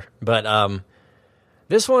different here. But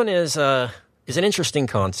this one is an interesting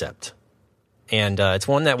concept. And it's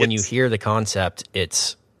one that when you hear the concept,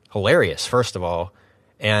 it's hilarious, first of all.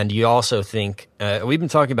 And you also think, we've been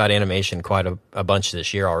talking about animation quite a bunch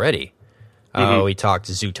this year already. We talked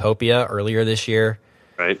Zootopia earlier this year.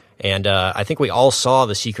 Right. And I think we all saw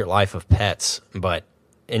The Secret Life of Pets, but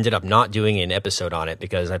ended up not doing an episode on it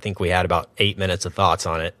because I think we had about 8 minutes of thoughts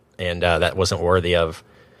on it. And that wasn't worthy of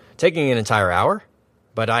taking an entire hour.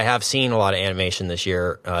 But I have seen a lot of animation this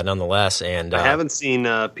year nonetheless. And I haven't seen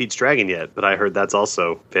Pete's Dragon yet, but I heard that's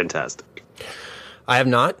also fantastic. I have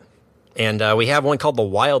not. And we have one called The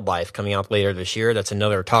Wildlife coming out later this year. That's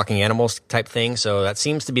another talking animals type thing. So that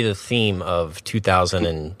seems to be the theme of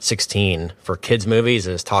 2016 for kids' movies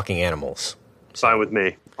is talking animals. Fine with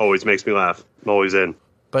me. Always makes me laugh. I'm always in.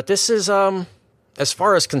 But this is, as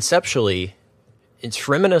far as conceptually, it's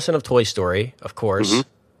reminiscent of Toy Story, of course.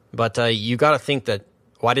 But you got to think that,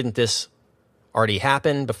 why didn't this already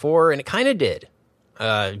happen before? And it kind of did.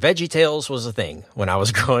 VeggieTales was a thing when I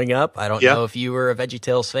was growing up. I don't know if you were a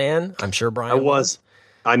VeggieTales fan. I'm sure Brian was.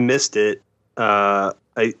 I missed it. I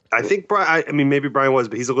think Brian. I mean, maybe Brian was,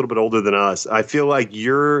 but he's a little bit older than us. I feel like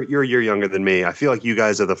you're a year younger than me. I feel like you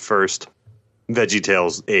guys are the first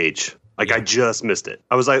VeggieTales age. Like I just missed it.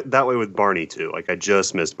 I was like that way with Barney too. Like I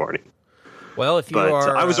just missed Barney. Well, if you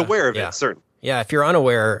are, I was aware of it. Certainly. Yeah, if you're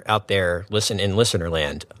unaware out there, listen in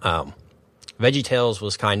Listenerland. VeggieTales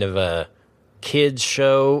was kind of a kids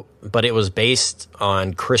show, but it was based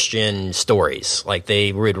on Christian stories. Like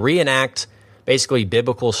they would reenact basically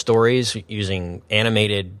biblical stories using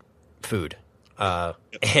animated food.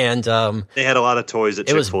 And they had a lot of toys at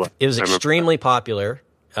Chick-fil-A. It was extremely popular.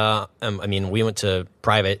 I mean, we went to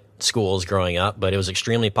private schools growing up, but it was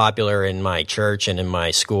extremely popular in my church and in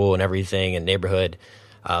my school and everything and neighborhood.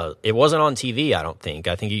 It wasn't on TV, I don't think.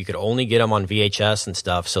 I think you could only get them on VHS and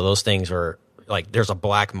stuff. So those things were like, there's a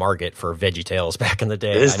black market for VeggieTales back in the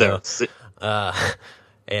day. Is there?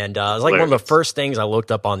 And it was like one of the first things I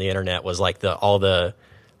looked up on the internet was like all the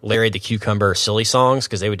Larry the Cucumber silly songs,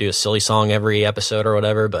 because they would do a silly song every episode or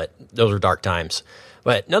whatever, but those were dark times.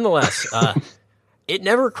 But nonetheless, it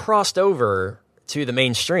never crossed over to the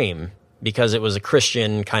mainstream because it was a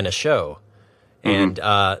Christian kind of show. And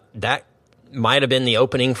that might have been the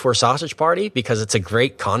opening for Sausage Party because it's a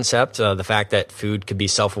great concept, the fact that food could be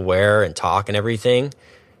self-aware and talk and everything.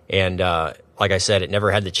 And like I said, it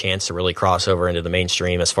never had the chance to really cross over into the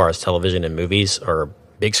mainstream as far as television and movies or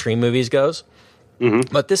big screen movies goes.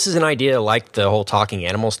 But this is an idea like the whole talking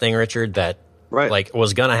animals thing, Richard, that like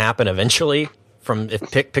was going to happen eventually. If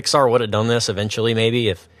Pixar would have done this eventually, maybe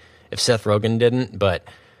if Seth Rogen didn't. But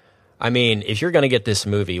I mean, if you're going to get this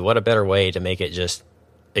movie, what a better way to make it just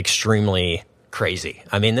extremely crazy.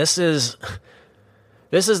 I mean, this is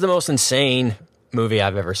the most insane movie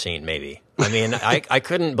I've ever seen, maybe. I mean, I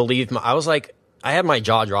couldn't believe I was like, I had my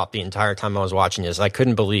jaw drop the entire time I was watching this. I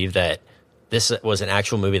couldn't believe that this was an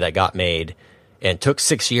actual movie that got made and took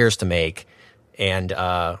 6 years to make and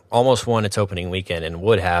almost won its opening weekend and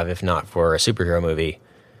would have if not for a superhero movie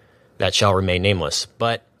that shall remain nameless.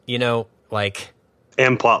 But, you know, like...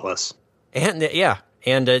 And plotless. And, yeah.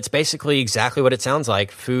 And it's basically exactly what it sounds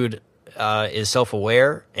like. Food is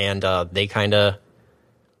self-aware, and they kind of,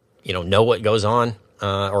 know what goes on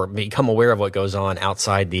or become aware of what goes on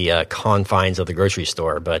outside the confines of the grocery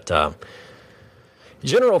store. But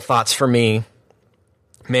general thoughts for me,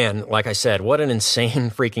 man, like I said, what an insane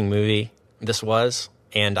freaking movie this was.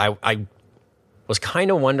 And I was kind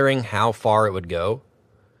of wondering how far it would go,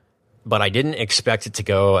 but I didn't expect it to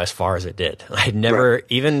go as far as it did. I had never,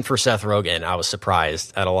 even for Seth Rogen, I was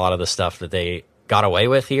surprised at a lot of the stuff that they got away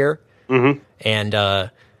with here. And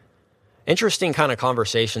interesting kind of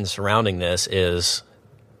conversation surrounding this is,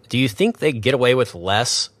 do you think they get away with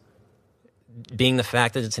less being the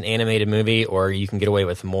fact that it's an animated movie, or you can get away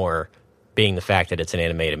with more being the fact that it's an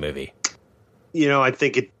animated movie? I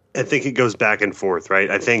think it goes back and forth, right?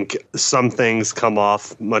 I think some things come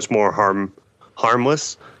off much more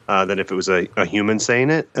harmless. than if it was a human saying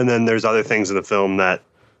it. And then there's other things in the film that,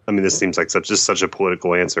 I mean, this seems like such a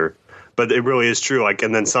political answer, but it really is true. Like,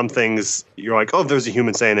 and then some things you're like, oh, if there's a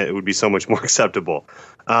human saying it, it would be so much more acceptable.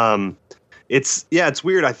 It's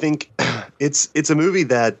weird. I think it's a movie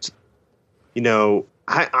that, you know,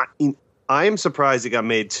 I am surprised it got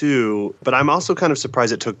made too, but I'm also kind of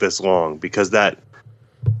surprised it took this long, because that,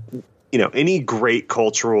 you know, any great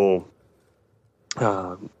cultural,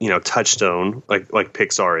 you know, touchstone like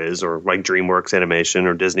Pixar is, or like DreamWorks Animation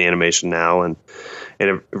or Disney Animation now, and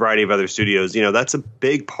a variety of other studios, you know, that's a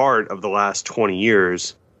big part of the last 20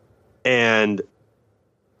 years. And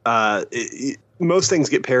most things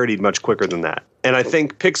get parodied much quicker than that. And I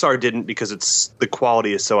think Pixar didn't, because the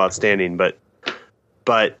quality is so outstanding, but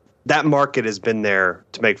that market has been there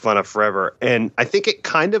to make fun of forever. And I think it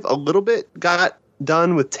kind of a little bit got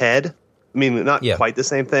done with Ted. I mean, not quite the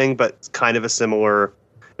same thing, but kind of a similar,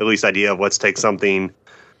 at least, idea of let's take something,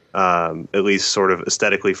 at least sort of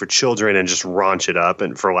aesthetically for children, and just raunch it up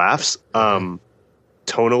and for laughs.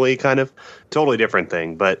 Tonally, kind of totally different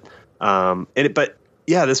thing. But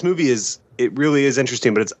this movie it really is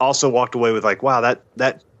interesting, but it's also walked away with like, wow,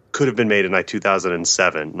 that could have been made in like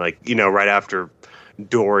 2007, like, you know, right after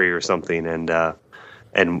Dory or something,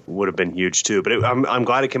 and would have been huge too. But I'm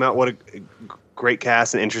glad it came out. What a great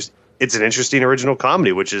cast and interest. It's an interesting original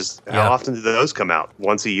comedy, which is how often do those come out?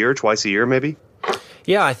 Once a year, twice a year, maybe?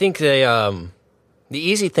 Yeah, I think the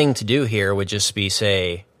easy thing to do here would just be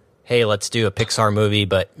say, hey, let's do a Pixar movie,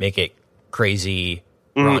 but make it crazy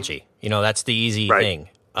raunchy. You know, that's the easy thing.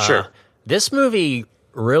 Sure. This movie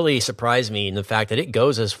really surprised me in the fact that it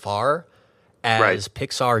goes as far as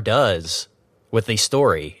Pixar does with a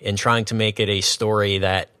story, and trying to make it a story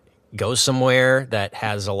that goes somewhere, that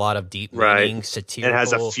has a lot of deep meaning, satirical. It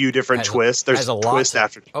has a few different twists. There's a twist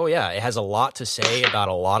after. Oh yeah, it has a lot to say about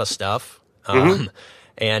a lot of stuff.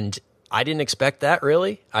 And I didn't expect that,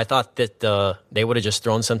 really. I thought that they would have just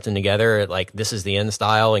thrown something together like This Is the End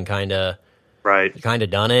style and kind of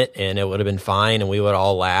done it, and it would have been fine, and we would have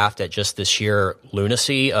all laughed at just the sheer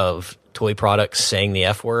lunacy of toy products saying the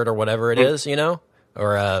F word or whatever it is, you know,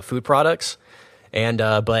 or food products. And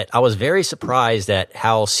but I was very surprised at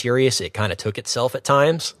how serious it kind of took itself at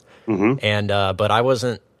times. And but I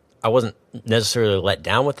wasn't necessarily let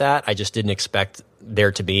down with that. I just didn't expect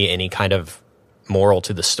there to be any kind of moral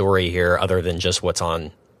to the story here, other than just what's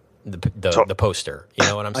on the poster. You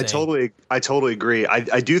know what I'm saying? I totally agree.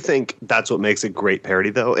 I do think that's what makes a great parody,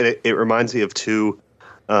 though. And it reminds me of two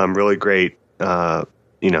really great,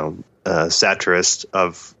 satirists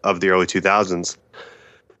of the early 2000s.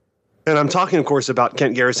 And I'm talking, of course, about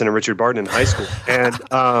Kent Garrison and Richard Barton in high school.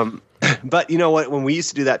 And but you know what? When we used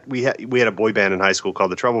to do that, we had a boy band in high school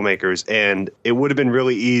called the Troublemakers, and it would have been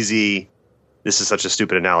really easy. This is such a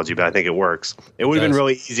stupid analogy, but I think it works. It would have been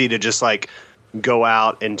really easy to just like go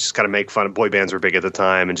out and just kind of make fun of, boy bands were big at the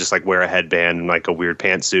time, and just like wear a headband and like a weird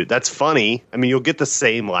pantsuit. That's funny. I mean, you'll get the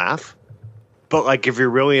same laugh. But like if you're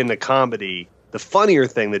really into comedy, the funnier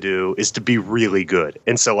thing to do is to be really good.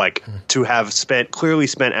 And so like to have clearly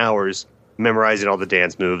spent hours memorizing all the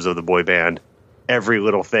dance moves of the boy band, every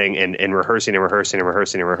little thing, and rehearsing and rehearsing and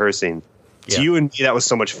rehearsing and rehearsing. Yeah. To you and me, that was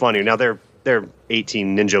so much funnier. Now they're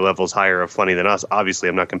 18 ninja levels higher of funny than us. Obviously,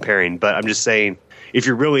 I'm not comparing, but I'm just saying, if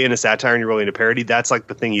you're really into satire and you're really into parody, that's like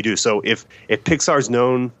the thing you do. So if Pixar's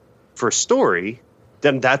known for story,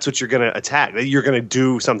 then that's what you're going to attack. You're going to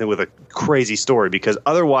do something with a crazy story, because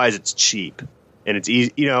otherwise it's cheap and it's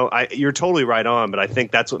easy. You know, you're totally right on, but I think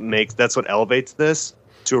that's what elevates this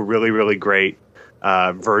to a really, really great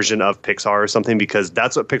version of Pixar or something, because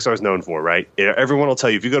that's what Pixar is known for, right? Everyone will tell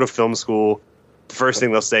you, if you go to film school, the first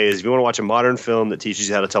thing they'll say is, if you want to watch a modern film that teaches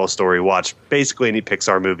you how to tell a story, watch basically any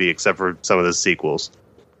Pixar movie except for some of the sequels.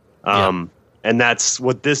 And that's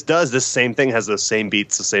what this does. This same thing has the same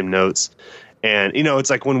beats, the same notes. And, you know,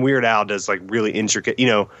 it's like when Weird Al does like really intricate, you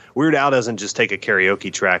know, Weird Al doesn't just take a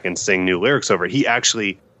karaoke track and sing new lyrics over it. He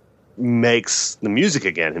actually makes the music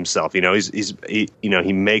again himself. You know,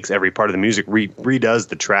 he makes every part of the music, redoes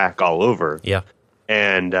the track all over. Yeah.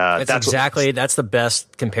 And that's the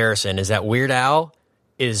best comparison, is that Weird Al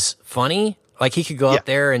is funny. Like he could go up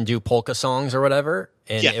there and do polka songs or whatever,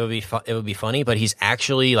 and it would be funny, but he's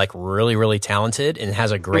actually like really, really talented and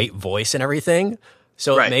has a great voice and everything.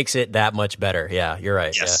 So it makes it that much better. Yeah, you're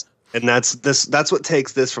right. Yes. Yeah. And that's what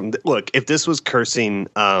takes this from, look, if this was cursing,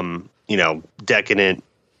 decadent,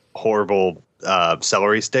 horrible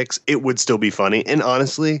celery sticks, it would still be funny. And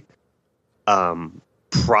honestly,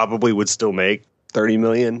 probably would still make 30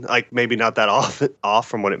 million, like maybe not that off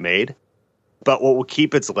from what it made. But what will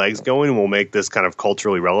keep its legs going and will make this kind of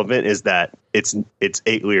culturally relevant is that it's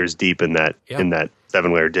 8 layers deep in that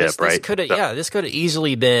 7-layer dip, right? This could have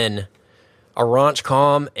easily been a Ranch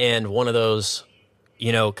Com and one of those,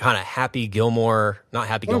 kind of Happy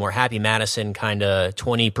Madison kind of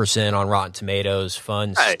 20% on Rotten Tomatoes,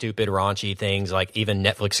 fun, stupid, raunchy things, like even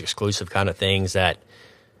Netflix exclusive kind of things that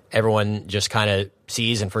everyone just kind of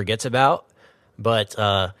sees and forgets about. But,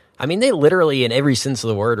 they literally, in every sense of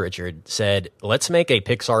the word, Richard, said, let's make a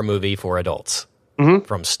Pixar movie for adults. Mm-hmm.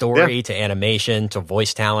 From story to animation to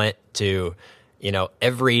voice talent to,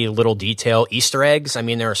 every little detail, Easter eggs.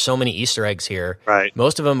 There are so many Easter eggs here. Right.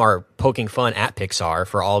 Most of them are poking fun at Pixar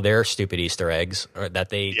for all their stupid Easter eggs that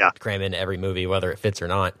they cram into every movie, whether it fits or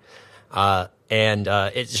not. And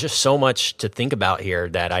it's just so much to think about here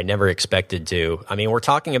that I never expected to. We're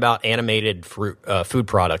talking about animated food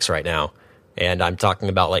products right now. And I'm talking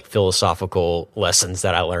about like philosophical lessons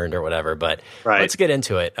that I learned or whatever. But let's get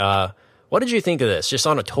into it. What did you think of this, just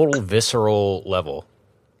on a total visceral level?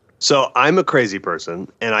 So I'm a crazy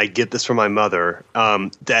person, and I get this from my mother,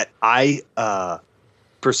 that I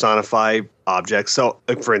personify objects. So,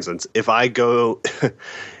 for instance, if I go to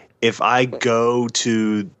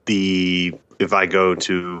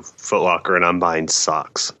Foot Locker and I'm buying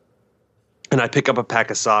socks, and I pick up a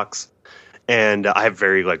pack of socks, and I have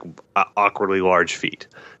very awkwardly large feet,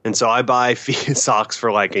 and so I buy socks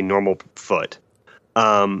for like a normal foot,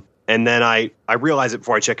 and then I realize it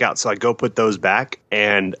before I check out, so I go put those back,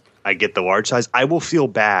 and I get the large size. I will feel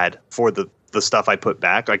bad for the stuff I put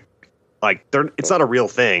back, it's not a real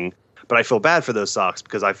thing, but I feel bad for those socks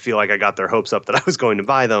because I feel like I got their hopes up that I was going to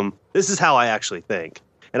buy them. This is how I actually think,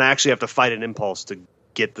 and I actually have to fight an impulse to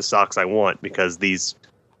get the socks I want because these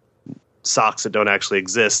socks that don't actually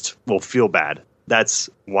exist will feel bad.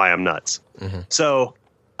 That's why I'm nuts. Mm-hmm. So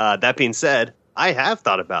that being said, I have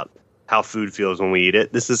thought about how food feels when we eat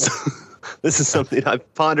it. This is something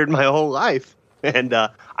I've pondered my whole life, and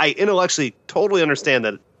I intellectually totally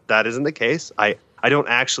understand that isn't the case. I don't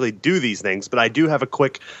actually do these things, but I do have a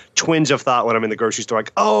quick twinge of thought when I'm in the grocery store,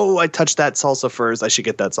 like, oh, I touched that salsa first, I should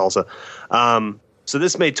get that salsa. So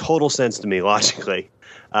this made total sense to me logically.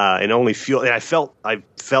 And I felt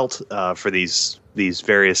for these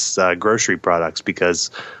various grocery products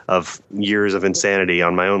because of years of insanity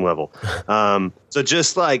on my own level. So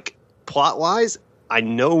just like plot wise, I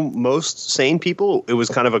know most sane people, it was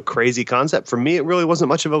kind of a crazy concept. For me, it really wasn't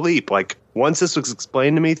much of a leap. Like once this was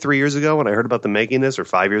explained to me 3 years ago when I heard about them making this, or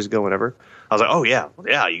 5 years ago, whatever, I was like, oh yeah,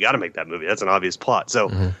 you got to make that movie. That's an obvious plot.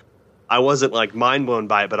 So I wasn't like mind blown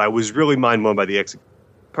by it, but I was really mind blown by the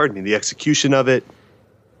execution of it.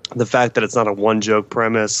 The fact that it's not a one joke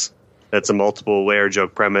premise, that's a multiple layer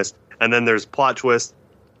joke premise. And then there's plot twist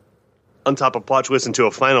on top of plot twist into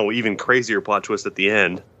a final, even crazier plot twist at the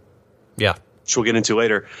end. Yeah. Which we'll get into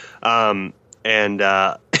later.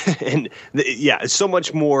 It's so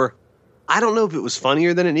much more. I don't know if it was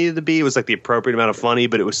funnier than it needed to be. It was like the appropriate amount of funny,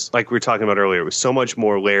 but it was like we were talking about earlier. It was so much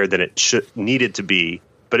more layered than it needed to be.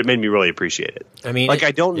 But it made me really appreciate it.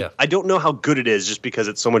 I don't know how good it is just because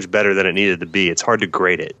it's so much better than it needed to be. It's hard to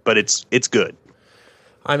grade it, but it's good.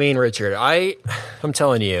 Richard, I'm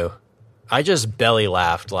telling you, I just belly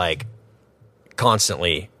laughed like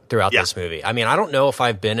constantly throughout this movie. I don't know if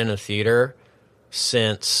I've been in a theater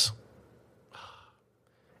since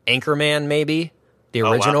Anchorman, maybe the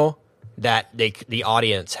original, that the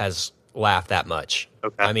audience has laughed that much.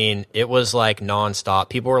 Okay. It was like nonstop.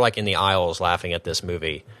 People were like in the aisles laughing at this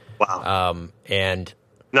movie. Wow. And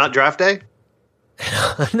not Draft Day?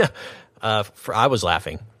 No. I was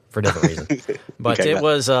laughing for different reasons. But it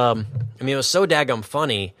was it was so daggum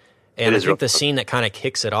funny. And I think the scene that kind of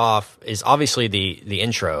kicks it off is obviously the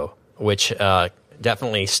intro, which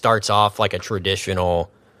definitely starts off like a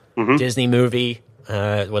traditional Disney movie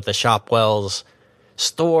with the Shopwell's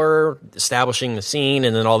store establishing the scene,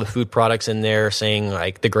 and then all the food products in there saying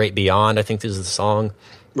like the Great Beyond. I think this is the song,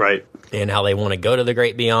 right? And how they want to go to the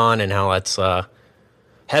Great Beyond, and how that's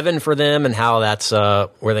heaven for them, and how that's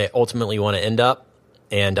where they ultimately want to end up.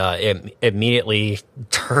 And it immediately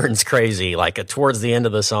turns crazy, like towards the end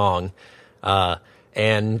of the song.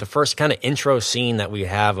 And the first kind of intro scene that we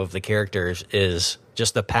have of the characters is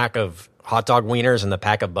just the pack of hot dog wieners and the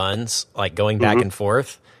pack of buns, like going back and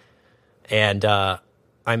forth. And that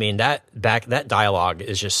dialogue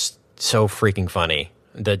is just so freaking funny.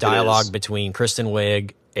 The dialogue between Kristen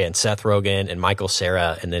Wiig and Seth Rogen and Michael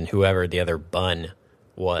Cera, and then whoever the other bun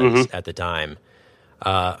was at the time.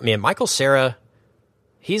 Michael Cera,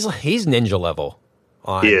 he's ninja level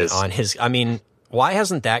on his. Why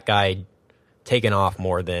hasn't that guy taken off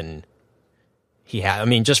more than he had?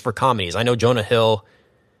 Just for comedies, I know Jonah Hill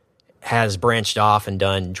has branched off and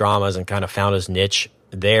done dramas and kind of found his niche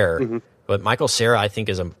there. Mm-hmm. But Michael Cera, I think,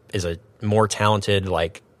 is a more talented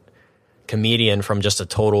like comedian from just a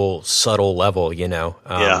total subtle level, you know.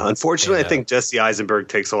 Unfortunately, I think Jesse Eisenberg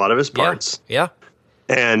takes a lot of his parts. Yeah.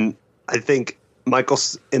 And I think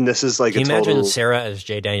and this is like Can a you total... imagine Sarah as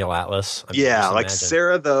J. Daniel Atlas?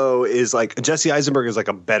 Sarah, though, is like... Jesse Eisenberg is like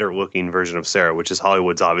a better-looking version of Sarah, which is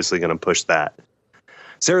Hollywood's obviously going to push that.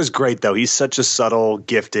 Sarah's great, though. He's such a subtle,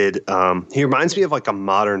 gifted... he reminds me of like a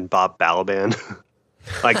modern Bob Balaban.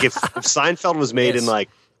 Like if Seinfeld was made in like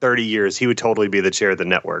 30 years, he would totally be the chair of the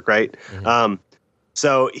network, right? Mm-hmm.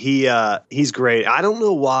 So he's great. I don't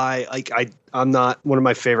know why. Like I'm not... One of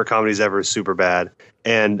my favorite comedies ever is Superbad.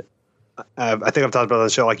 And... I think I've talked about it on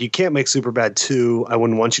the show. Like, you can't make Superbad 2. I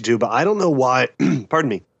wouldn't want you to, but I don't know why. Pardon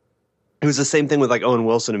me. It was the same thing with like Owen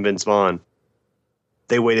Wilson and Vince Vaughn.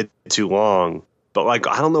 They waited too long, but like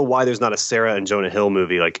I don't know why there's not a Sarah and Jonah Hill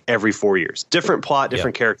movie like every 4 years. Different plot,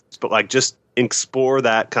 different characters, but like just explore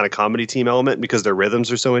that kind of comedy team element because their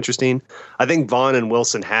rhythms are so interesting. I think Vaughn and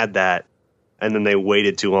Wilson had that, and then they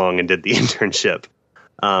waited too long and did The Internship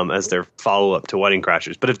as their follow up to Wedding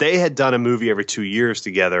Crashers. But if they had done a movie every 2 years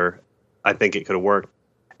together, I think it could have worked.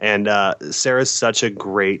 And Sarah's such a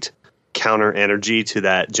great counter energy to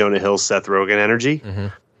that Jonah Hill, Seth Rogen energy.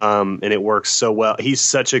 Mm-hmm. And it works so well. He's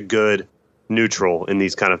such a good neutral in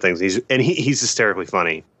these kind of things. He's hysterically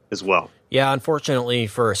funny as well. Yeah, unfortunately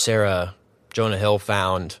for Sarah, Jonah Hill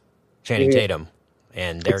found Channing Tatum,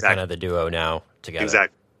 and they're kind of the duo now together.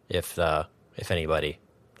 Exactly. If anybody.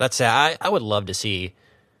 That's sad. I would love to see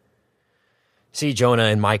Jonah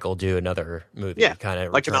and Michael do another movie, kind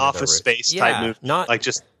of like an Office Space type movie, not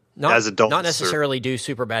as adults, not necessarily do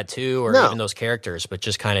Superbad 2 or even those characters, but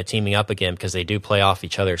just kind of teaming up again because they do play off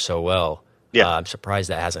each other so well. Yeah, I'm surprised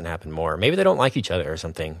that hasn't happened more. Maybe they don't like each other or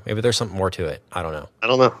something. Maybe there's something more to it. I don't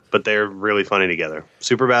know, but they're really funny together.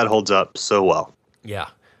 Superbad holds up so well. Yeah,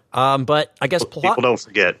 but I guess people don't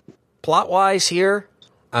forget plot wise here.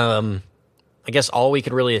 I guess all we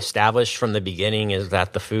could really establish from the beginning is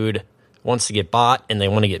that the food wants to get bought and they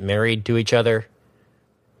want to get married to each other.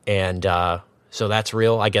 And so that's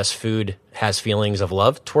real. I guess food has feelings of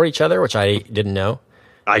love toward each other, which I didn't know.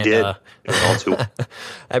 I did.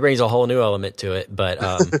 That brings a whole new element to it. But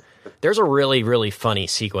there's a really, really funny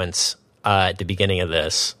sequence at the beginning of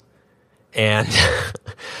this. And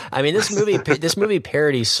I mean, this movie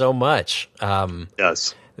parodies so much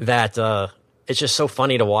yes. that it's just so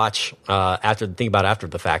funny to watch after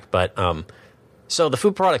the fact. But so the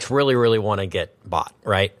food products really, really want to get bought,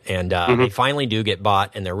 right? And they finally do get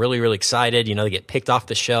bought, and they're really, really excited. You know, they get picked off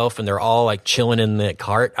the shelf, and they're all like chilling in the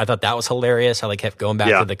cart. I thought that was hilarious how they kept going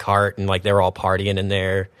back to the cart, and like they were all partying in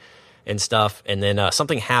there and stuff. And then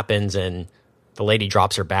something happens, and the lady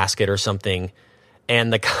drops her basket or something,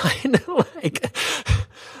 and the kind of like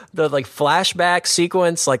the like flashback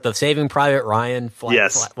sequence, like the Saving Private Ryan,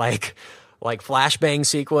 like flashbang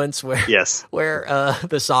sequence where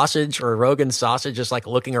the sausage or Rogan's sausage is like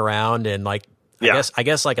looking around and like I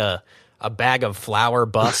guess like a bag of flour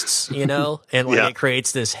busts, you know, and like it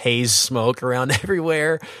creates this haze smoke around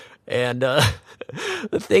everywhere. And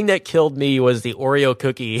the thing that killed me was the Oreo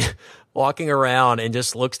cookie walking around and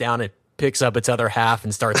just looks down and picks up its other half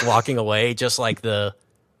and starts walking away, just like the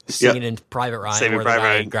scene in Private Ryan Saving where the Private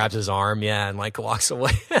guy Ryan grabs his arm, and like walks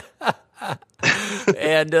away.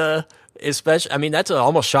 And especially, I mean, that's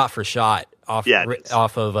almost shot for shot off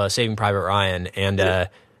of Saving Private Ryan, and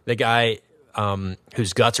the guy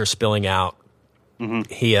whose guts are spilling out.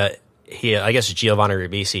 He I guess Giovanni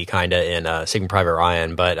Ribisi kind of in Saving Private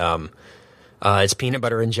Ryan, but it's peanut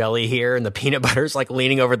butter and jelly here, and the peanut butter's like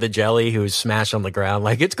leaning over the jelly who's smashed on the ground,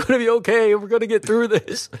 like it's going to be okay, we're going to get through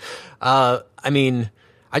this. I mean,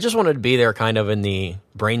 I just wanted to be there, kind of in the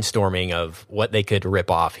brainstorming of what they could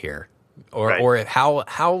rip off here. Or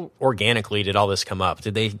how organically did all this come up?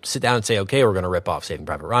 Did they sit down and say, okay, we're going to rip off Saving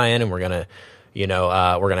Private Ryan, and we're going to,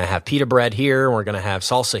 we're going to have pita bread here, and we're going to have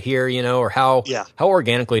salsa here, or how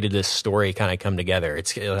organically did this story kind of come together?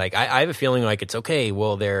 It's like, I have a feeling like it's okay.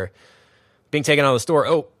 Well, they're being taken out of the store.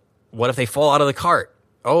 Oh, what if they fall out of the cart?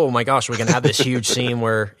 Oh my gosh, we can have this huge scene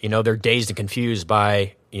where, they're dazed and confused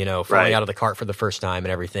by, falling out of the cart for the first time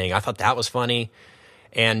and everything. I thought that was funny.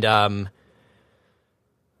 And,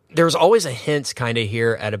 there's always a hint kind of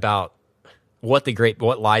here at about what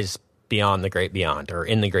lies beyond the great beyond, or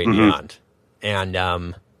in the great beyond.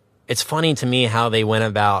 And it's funny to me how they went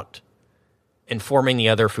about informing the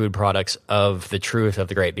other food products of the truth of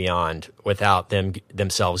the great beyond without them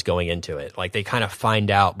themselves going into it. Like they kind of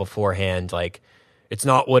find out beforehand, like it's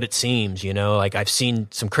not what it seems, like I've seen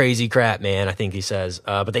some crazy crap, man, I think he says.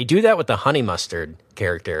 But they do that with the honey mustard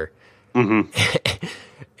character. Mm-hmm.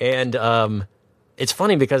 And it's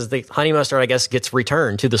funny because the honey mustard, I guess, gets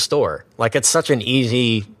returned to the store. Like, it's such an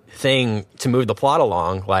easy thing to move the plot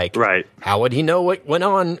along. Like, Right. how would he know what went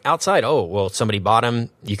on outside? Oh, well, somebody bought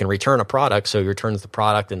him. You can return a product, so he returns the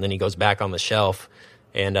product, and then he goes back on the shelf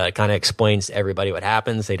and kind of explains to everybody what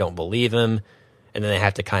happens. They don't believe him, and then they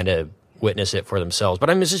have to kind of witness it for themselves.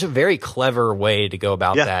 But I mean, it's just a very clever way to go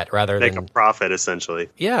about that, rather Make than a profit, essentially.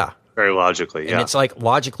 yeah. Very logically, And it's like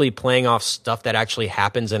logically playing off stuff that actually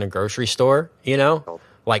happens in a grocery store, you know?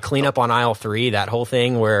 Like clean up on aisle 3, that whole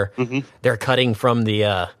thing where they're cutting from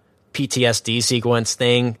the PTSD sequence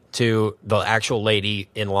thing to the actual lady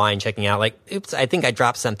in line checking out, like, oops, I think I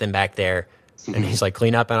dropped something back there. And he's like,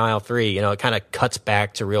 clean up on aisle 3. You know, it kind of cuts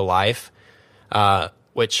back to real life,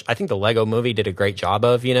 which I think the Lego movie did a great job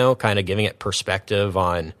of, you know, kind of giving it perspective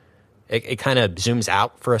on. It kind of zooms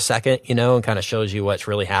out for a second, you know, and kind of shows you what's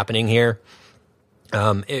really happening here.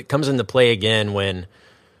 It comes into play again when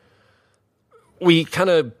we kind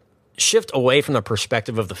of shift away from the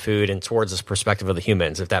perspective of the food and towards this perspective of the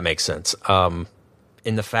humans, if that makes sense. In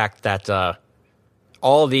the fact that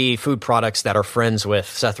all the food products that are friends with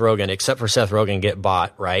Seth Rogen, except for Seth Rogen, get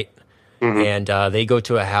bought, right? And they go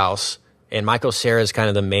to a house, and Michael Cera is kind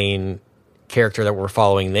of the main character that we're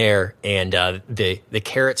following there, and the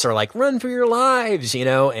carrots are like, run for your lives, you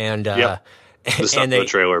know, and the stuff in the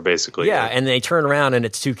trailer, basically. Yeah, and they turn around and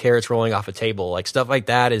it's 2 carrots rolling off a table. Like, stuff like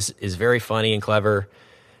that is very funny and clever.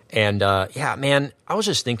 And yeah, man, I was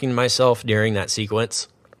just thinking to myself during that sequence,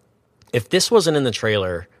 if this wasn't in the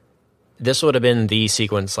trailer, this would have been the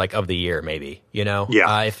sequence like of the year, maybe, you know?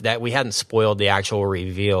 Yeah. If that we hadn't spoiled the actual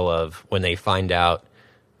reveal of when they find out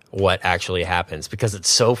what actually happens, because it's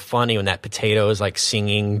so funny when that potato is like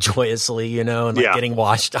singing joyously, you know, and like getting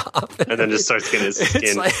washed off, and then just starts getting his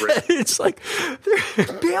skin. It's like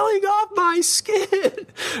they're peeling off my skin,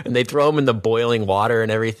 and they throw him in the boiling water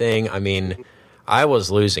and everything. I mean, I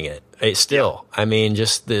was losing it. I mean,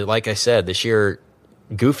 just like I said, the sheer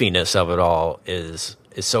goofiness of it all is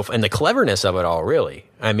so, and the cleverness of it all, really.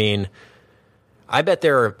 I mean, I bet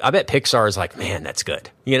Pixar is like, man, that's good.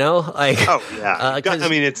 You know, like, oh yeah. I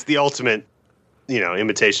mean, it's the ultimate, you know,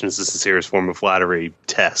 imitation is the sincerest form of flattery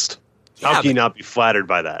test. How can you not be flattered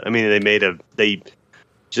by that? I mean, they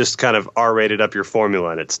just kind of R-rated up your formula,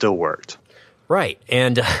 and it still worked. Right,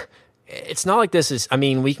 and it's not like this is. I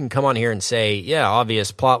mean, we can come on here and say, yeah,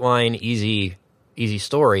 obvious plot line, easy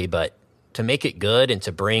story, but to make it good and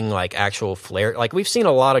to bring like actual flair, like we've seen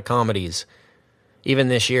a lot of comedies. Even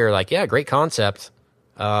this year, like, yeah, great concept.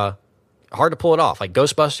 Hard to pull it off. Like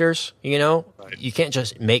Ghostbusters, you know? Right. You can't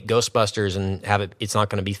just make Ghostbusters and have it, it's not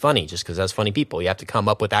going to be funny just because that's funny people. You have to come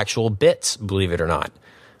up with actual bits, believe it or not.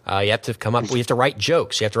 You have to write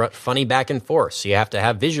jokes. You have to write funny back and forth. So you have to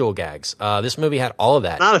have visual gags. This movie had all of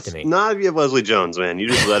that to me. Not if you have Leslie Jones, man. You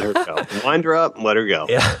just let her go. Wind her up and let her go.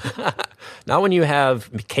 Yeah. Not when you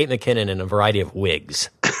have Kate McKinnon in a variety of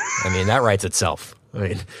wigs. I mean, that writes itself. I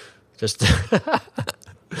mean... Just,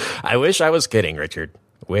 I wish I was kidding, Richard.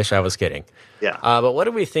 Wish I was kidding. Yeah. But what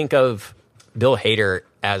do we think of Bill Hader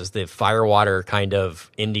as the firewater kind of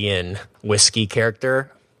Indian whiskey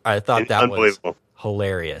character? I thought that was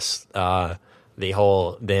hilarious. The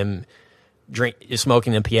whole them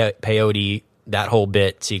smoking the peyote, that whole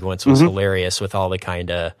bit sequence was hilarious with all the kind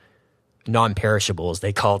of non-perishables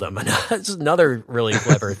they called them. And that's another really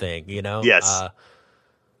clever thing, you know. Yes.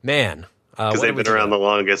 Man. Because they've been around the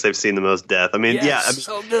longest, they've seen the most death. I mean, yes,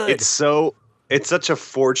 so good. It's such a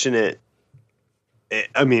fortunate.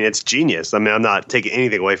 I mean, it's genius. I mean, I'm not taking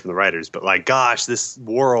anything away from the writers, but like, gosh, this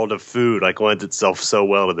world of food like lends itself so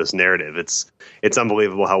well to this narrative. It's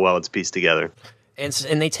unbelievable how well it's pieced together. And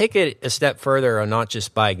they take it a step further, not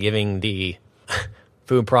just by giving the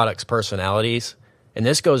food products personalities. And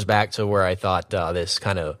this goes back to where I thought this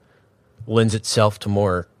kind of lends itself to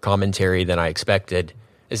more commentary than I expected.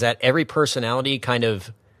 Is that every personality kind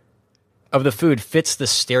of the food fits the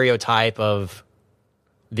stereotype of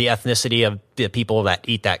the ethnicity of the people that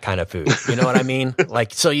eat that kind of food. You know what I mean?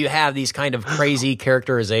 Like, so you have these kind of crazy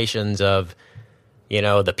characterizations of, you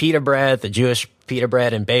know, the pita bread, the Jewish pita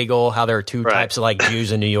bread and bagel, how there are two types of like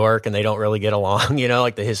Jews in New York and they don't really get along, you know,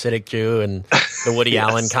 like the Hasidic Jew and the Woody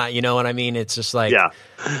Allen kind, you know what I mean? It's just like,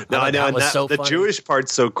 no, I know. And so the funny. Jewish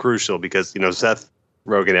part's so crucial because, you know, Seth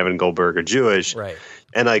Rogen, Evan Goldberg are Jewish. Right.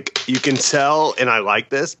 And like, you can tell, and I like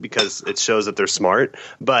this because it shows that they're smart,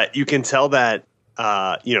 but you can tell that,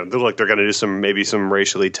 you know, they're going to do some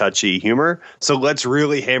racially touchy humor. So let's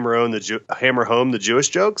really hammer home the Jewish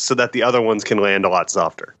jokes so that the other ones can land a lot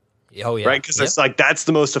softer. Oh yeah, right. Because it's like that's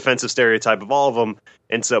the most offensive stereotype of all of them,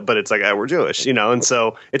 and so but it's like we're Jewish, you know, and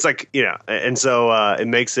so it's like, you know, and so it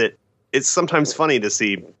makes it it's sometimes funny to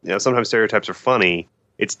see. Sometimes stereotypes are funny.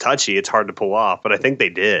 It's touchy. It's hard to pull off, but I think they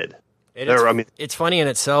did. It's funny in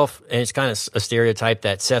itself, and it's kind of a stereotype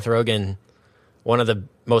that Seth Rogen, one of the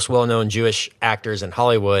most well-known Jewish actors in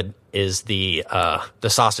Hollywood, is the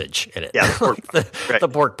sausage in it. Yeah, the pork, the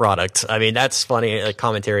pork product. I mean, that's funny, a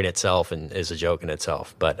commentary in itself, and is a joke in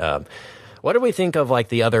itself. But what do we think of like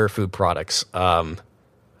the other food products?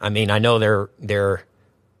 I mean, I know they're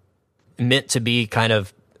meant to be kind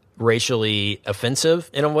of racially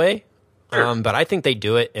offensive in a way. Sure. But I think they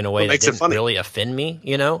do it in a way that didn't really offend me.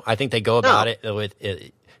 I think they go about it with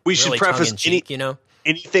it. We should preface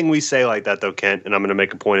anything we say like that, though, Kent. And I'm going to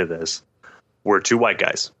make a point of this: we're two white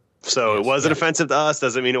guys, so it wasn't offensive to us.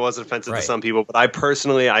 Doesn't mean it wasn't offensive to some people. But I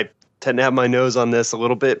tend to have my nose on this a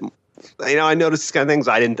little bit. I noticed these kind of things.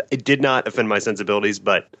 It did not offend my sensibilities,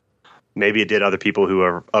 but maybe it did other people who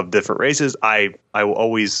are of different races. I will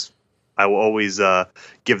always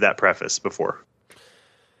give that preface before.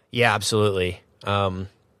 Yeah, absolutely. I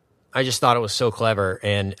just thought it was so clever,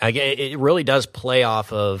 and it really does play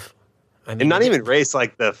off of. And not even race,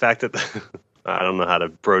 like the fact that I don't know how to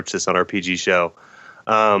broach this on our PG show.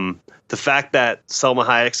 The fact that Selma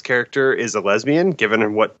Hayek's character is a lesbian,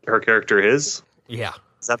 given what her character is. Yeah,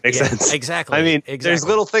 does that make sense? Exactly. I mean, there's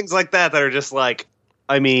little things like that are just like,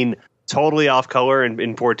 totally off color and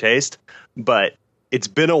in poor taste, but. It's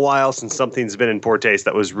been a while since something's been in poor taste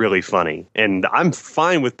that was really funny, and I'm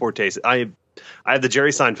fine with poor taste. I have the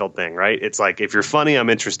Jerry Seinfeld thing, right? It's like, if you're funny, I'm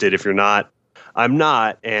interested. If you're not, I'm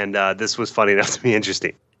not. And this was funny enough to be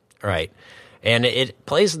interesting, right? And it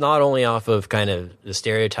plays not only off of kind of the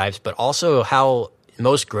stereotypes, but also how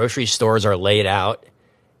most grocery stores are laid out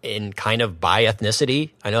in kind of by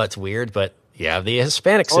ethnicity. I know it's weird, but you have the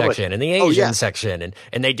Hispanic section and the Asian section,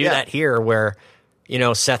 and they do that here, where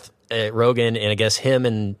Seth Rogen, and I guess him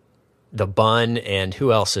and the Bun, and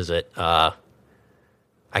who else is it? I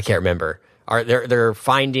can't remember. They're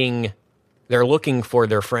looking for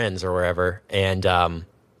their friends or wherever, and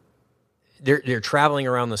they're traveling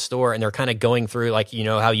around the store, and they're kind of going through, like,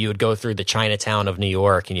 how you would go through the Chinatown of New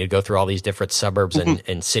York, and you'd go through all these different suburbs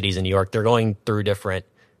and cities in New York. They're going through different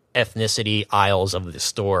ethnicity aisles of the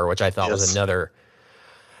store, which I thought was another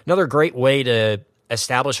great way to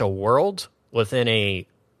establish a world within a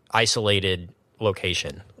isolated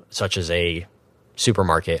location, such as a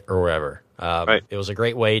supermarket or wherever. It was a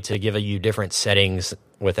great way to give you different settings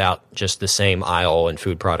without just the same aisle and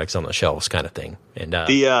food products on the shelves kind of thing. And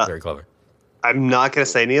very clever. I'm not going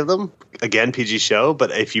to say any of them. Again, PG show,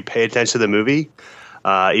 but if you pay attention to the movie,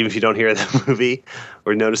 even if you don't hear the movie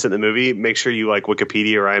or notice it in the movie, make sure you like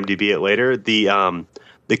Wikipedia or IMDb it later. The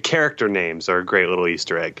character names are a great little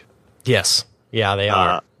Easter egg. Yes. Yeah, they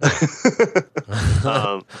are.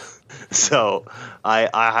 So I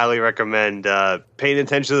highly recommend paying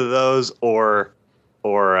attention to those or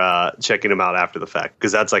checking them out after the fact,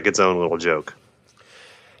 because that's like its own little joke.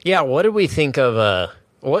 Yeah, what did we think of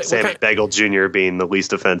Sammy Bagel Jr. being the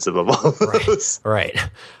least offensive of all those? Right.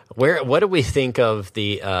 What did we think of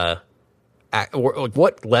the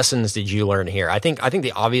what lessons did you learn here? I think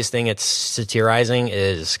the obvious thing it's satirizing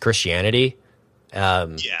is Christianity. I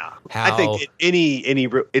think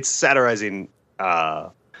it's satirizing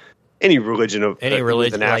any religion with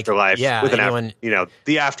an afterlife,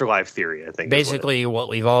 the afterlife theory. I think basically what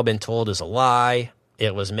we've all been told is a lie.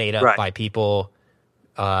 It was made up by people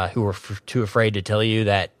who were too afraid to tell you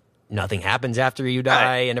that nothing happens after you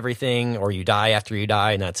die and everything, or you die after you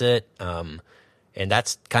die and that's it. And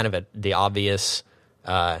that's kind of the obvious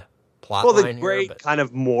plot line. Well, the great kind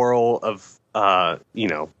of moral of the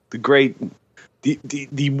great.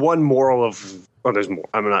 The one moral of, there's more.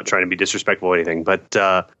 I'm not trying to be disrespectful or anything, but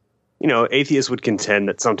atheists would contend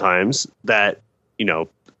that sometimes that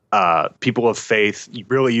people of faith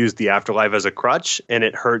really use the afterlife as a crutch, and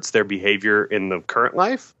it hurts their behavior in the current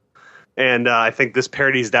life. And I think this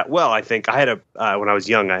parodies that well. I think I had when I was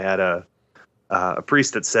young, I had a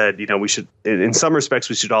priest that said, we should, in some respects,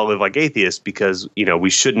 we should all live like atheists, because we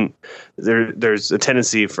shouldn't. There's a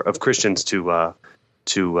tendency of Christians to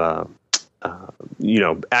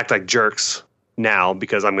act like jerks now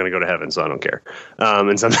because I'm going to go to heaven, so I don't care.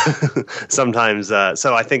 And sometimes,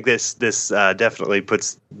 so I think this definitely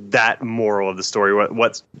puts that moral of the story,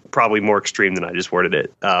 what's probably more extreme than I just worded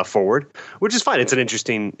it, forward, which is fine. It's an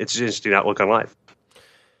interesting outlook on life.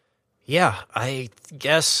 Yeah, I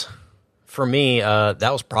guess for me, that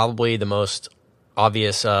was probably the most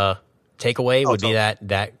obvious takeaway would be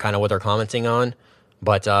that kind of what they're commenting on.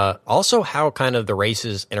 But also how kind of the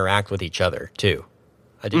races interact with each other, too.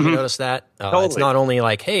 Did you notice that? Totally. It's not only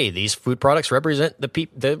like, hey, these food products represent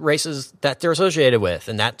the races that they're associated with,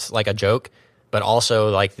 and that's like a joke. but also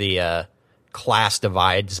like the class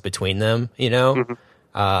divides between them. Mm-hmm.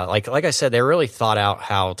 Like I said, they really thought out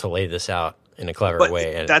how to lay this out in a clever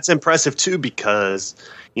way. And that's impressive too, because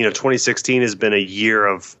 2016 has been a year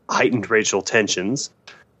of heightened racial tensions,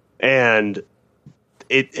 and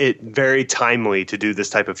it very timely to do this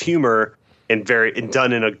type of humor and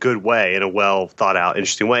done in a good way, in a well thought out,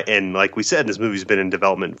 interesting way. And like we said, this movie's been in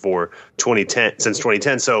development since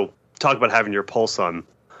 2010. So talk about having your pulse on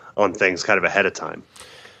things kind of ahead of time.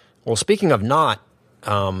 Well, speaking of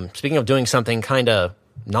doing something kind of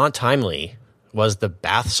non-timely, was the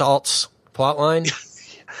bath salts plotline.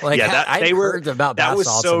 Like, yeah, I heard about bath that was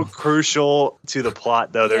salts so crucial to the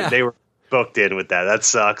plot, though. Yeah. They were booked in with that. That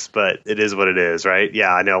sucks, but it is what it is, right?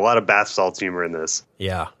 Yeah, I know a lot of bath salts humor in this.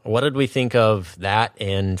 Yeah. What did we think of that?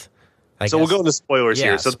 And we'll go into spoilers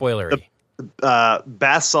here. So spoilery.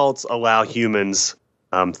 Bath salts allow humans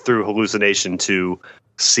through hallucination to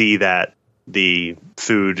see that the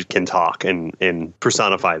food can talk and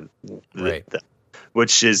personify Right.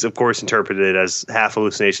 which is, of course, interpreted as half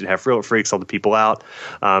hallucination, half real. It freaks all the people out.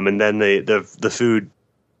 And then the food,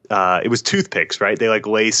 it was toothpicks, right? They like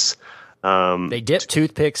lace. They dip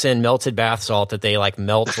toothpicks in melted bath salt that they like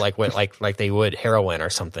melt like they would heroin or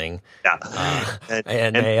something. Yeah.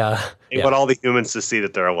 And they want all the humans to see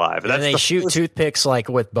that they're alive. And they shoot toothpicks like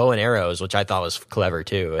with bow and arrows, which I thought was clever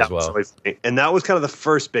too as well. Really funny. And that was kind of the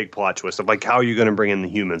first big plot twist of like, how are you going to bring in the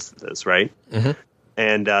humans to this, right? Mm-hmm.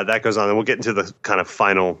 And that goes on, and we'll get into the kind of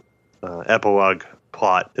final epilogue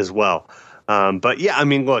plot as well. But yeah, I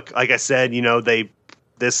mean, look, like I said,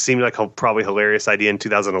 this seemed like a probably hilarious idea in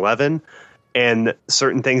 2011, and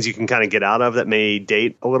certain things you can kind of get out of that may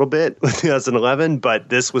date a little bit with 2011, but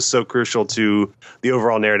this was so crucial to the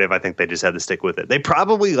overall narrative. I think they just had to stick with it. They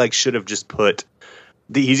probably should have just put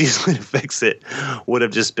the easiest way to fix it would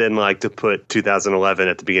have just been to put 2011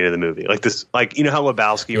 at the beginning of the movie, like this, how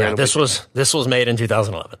Lebowski. Yeah, this was made in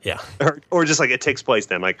 2011. Yeah, or just it takes place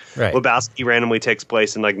then, right. Lebowski randomly takes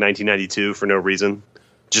place in 1992 for no reason,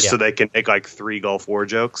 just so they can make 3 Gulf War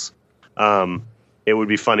jokes. It would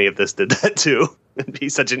be funny if this did that too. It'd be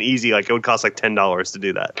such an easy, it would cost $10 to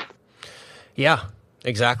do that. Yeah,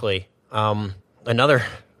 exactly. Another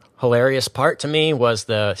hilarious part to me was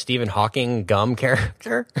the Stephen Hawking gum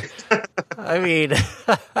character. I mean,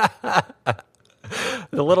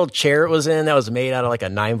 the little chair it was in that was made out of a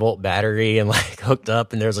 9-volt battery and hooked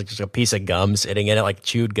up, and there's just a piece of gum sitting in it,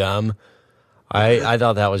 chewed gum. I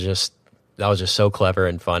thought that was just so clever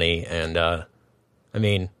and funny. And I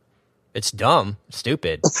mean, it's dumb,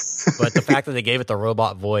 stupid, but the fact that they gave it the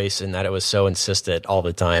robot voice and that it was so insistent all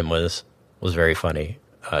the time was very funny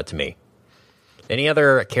to me. Any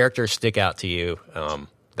other characters stick out to you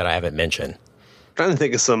that I haven't mentioned? I'm trying to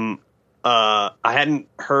think of some. I hadn't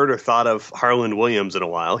heard or thought of Harland Williams in a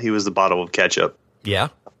while. He was the bottle of ketchup. Yeah.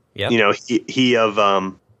 He of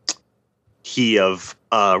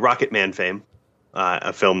Rocket Man fame,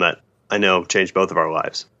 a film that I know changed both of our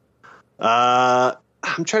lives. I'm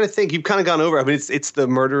trying to think. You've kind of gone over. I mean, it's the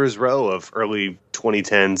Murderer's Row of early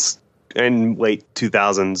 2010s and late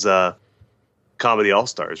 2000s comedy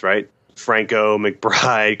all-stars, right? Franco,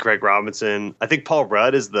 McBride, Craig Robinson. I think Paul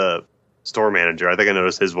Rudd is the store manager. I think I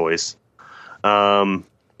noticed his voice. Like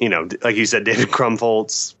you said, David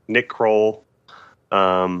Krumholtz, Nick Kroll.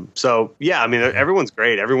 So yeah, I mean, everyone's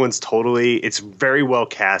great. Everyone's it's very well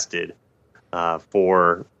casted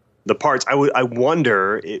for the parts. I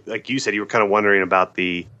wonder, like you said, you were kind of wondering about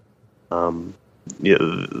the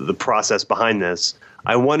process behind this.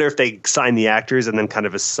 I wonder if they signed the actors and then kind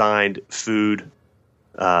of assigned food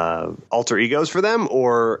alter egos for them,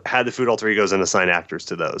 or had the food alter egos and assign actors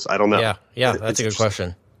to those. I don't know. Yeah, that's a good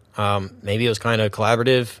question. Maybe it was kind of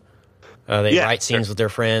collaborative. They write scenes with their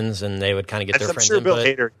friends, and they would kind of get their friends' input. I'm sure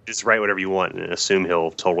input. Bill Hader just write whatever you want and assume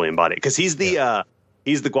he'll totally embody it, because he's the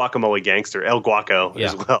guacamole gangster, El Guaco,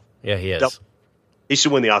 as well. Yeah, he is. He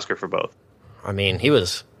should win the Oscar for both. I mean, he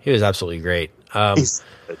was absolutely great.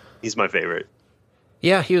 He's my favorite.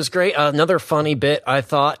 Yeah, he was great. Another funny bit I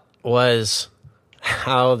thought was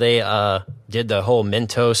how they did the whole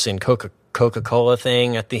Mentos and Coca-Cola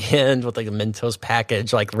thing at the end with the Mentos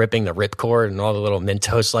package, ripping the ripcord and all the little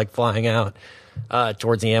Mentos flying out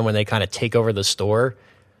towards the end when they kind of take over the store.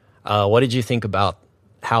 What did you think about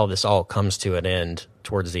how this all comes to an end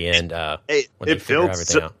towards the end when they figure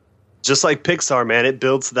everything out? Just like Pixar, man, it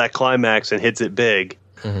builds to that climax and hits it big.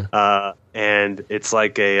 Mm-hmm. And it's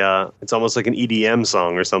it's almost like an EDM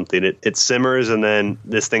song or something. It simmers, and then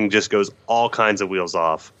this thing just goes all kinds of wheels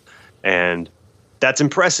off. And that's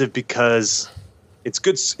impressive because it's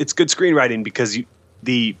good screenwriting, because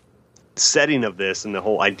the setting of this and the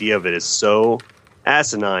whole idea of it is so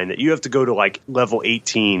asinine that you have to go to like level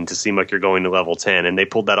 18 to seem like you're going to level 10, and they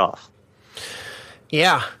pulled that off.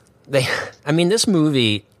 Yeah, this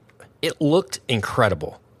movie, it looked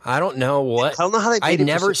incredible. I don't know what. I don't know how they. I'd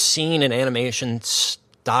never seen an animation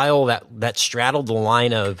style that straddled the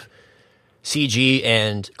line of CG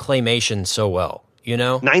and claymation so well.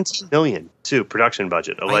 19 million too production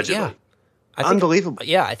budget allegedly. I think, unbelievable.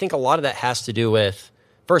 Yeah, I think a lot of that has to do with,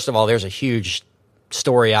 first of all, there's a huge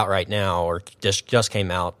story out right now, or just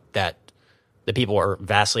came out, that the people are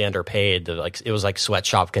vastly underpaid. It was like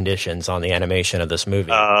sweatshop conditions on the animation of this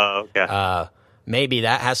movie. Okay. Maybe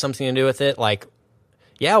that has something to do with it. Like,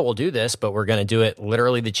 yeah, we'll do this, but we're going to do it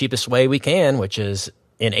literally the cheapest way we can, which is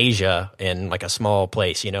in Asia, in like a small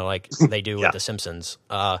place, like they do with The Simpsons.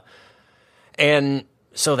 And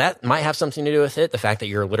so that might have something to do with it. The fact that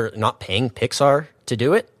you're literally not paying Pixar to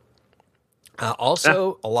do it.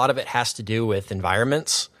 Also, a lot of it has to do with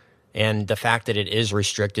environments and the fact that it is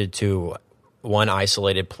restricted to one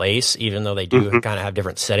isolated place, even though they do kind of have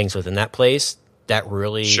different settings within that place. That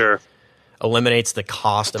really eliminates the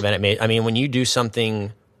cost of animation. I mean, when you do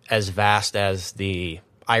something as vast as the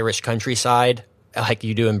Irish countryside, like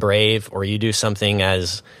you do in Brave, or you do something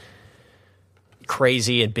as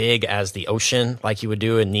crazy and big as the ocean, like you would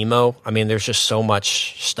do in Nemo. I mean, there's just so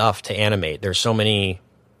much stuff to animate. There's so many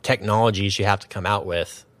technologies you have to come out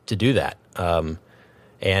with to do that.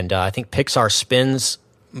 And I think Pixar spends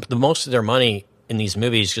the most of their money in these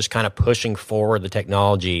movies just kind of pushing forward the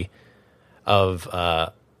technology of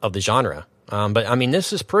the genre. But I mean,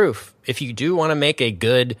 this is proof. If you do want to make a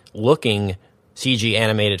good looking CG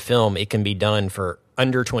animated film, it can be done for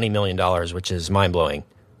under $20 million, which is mind blowing.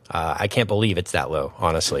 I can't believe it's that low,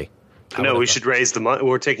 honestly. No, we should raise the money.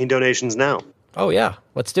 We're taking donations now. Oh yeah,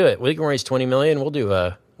 let's do it. We can raise $20 million. We'll do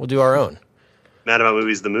our own. Mad About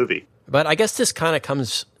Movies, the movie. But I guess this kind of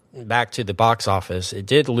comes back to the box office. It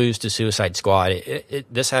did lose to Suicide Squad.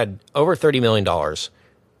 This had over $30 million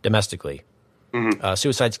domestically.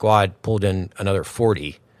 Suicide Squad pulled in another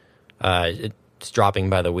 40. It's dropping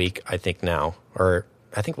by the week, I think now, or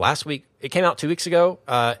I think last week. It came out 2 weeks ago.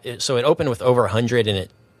 So it opened with over 100 and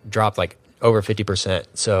it dropped like over 50%.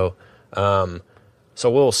 So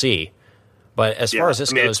we'll see. But as far as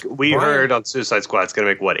this goes, we heard on Suicide Squad it's going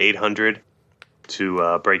to make what, 800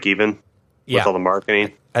 to break even with all the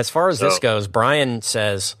marketing. As far as this goes, Brian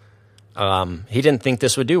says he didn't think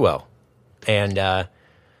this would do well, and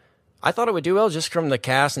I thought it would do well just from the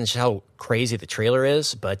cast and just how crazy the trailer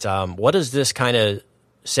is. But what does this kind of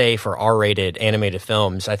say for R-rated animated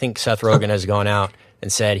films? I think Seth Rogen has gone out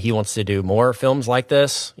and said he wants to do more films like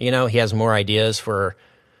this. He has more ideas for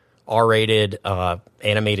R-rated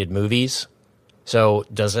animated movies. So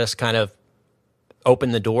does this kind of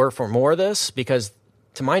open the door for more of this? Because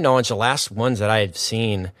to my knowledge, the last ones that I had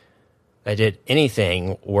seen that did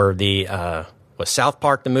anything were was South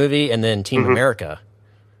Park the movie and then Team America.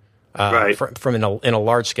 Right. From in a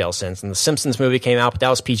large scale sense. And the Simpsons movie came out, but that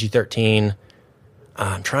was PG-13.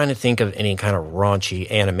 I'm trying to think of any kind of raunchy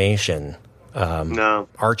animation. No.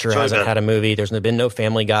 Archer hasn't had a movie. There's been no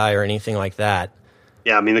Family Guy or anything like that.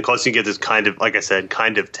 Yeah, I mean, the closest you get is kind of, like I said,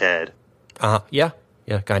 kind of Ted. Yeah,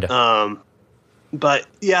 kind of. But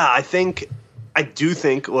yeah, I do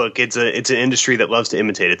think. Look, it's an industry that loves to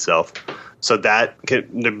imitate itself. So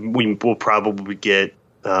we will probably get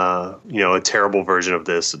a terrible version of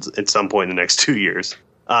this at some point in the next 2 years.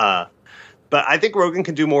 But I think Rogen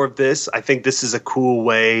can do more of this. I think this is a cool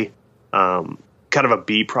way, kind of a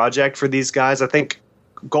B project for these guys. I think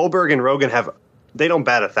Goldberg and Rogen they don't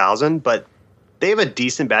bat 1,000, but they have a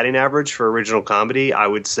decent batting average for original comedy, I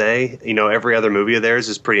would say. Every other movie of theirs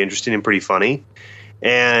is pretty interesting and pretty funny,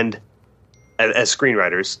 and as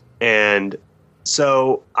screenwriters. And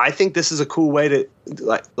so I think this is a cool way to,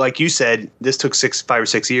 like you said, this took 5 or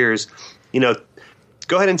 6 years.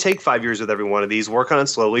 Go ahead and take 5 years with every one of these, work on it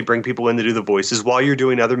slowly, bring people in to do the voices while you're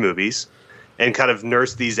doing other movies, and kind of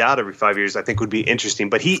nurse these out every 5 years. I think would be interesting.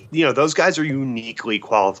 But those guys are uniquely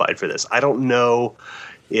qualified for this. I don't know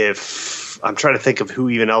if I'm trying to think of who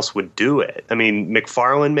even else would do it. I mean,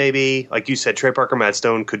 McFarlane maybe, like you said, Trey Parker, Matt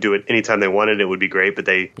Stone could do it anytime they wanted. It would be great, but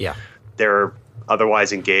they're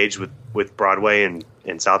otherwise engaged with Broadway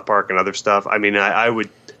and South Park and other stuff. I mean, I would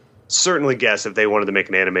certainly guess if they wanted to make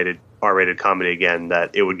an animated R-rated comedy again,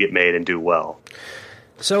 that it would get made and do well.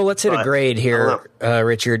 So let's hit a grade here,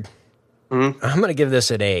 Richard. Mm-hmm. I'm going to give this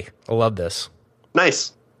an A. I love this.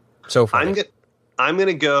 Nice. So far. I'm going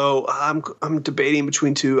to go, I'm debating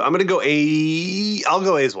between two. I'm going to go A. I'll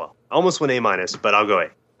go A as well. I almost went A-, but I'll go A.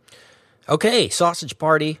 Okay, Sausage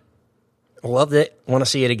Party. Loved it. Want to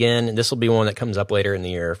see it again. And this will be one that comes up later in the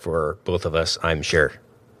year for both of us, I'm sure.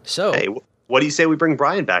 So, hey, what do you say we bring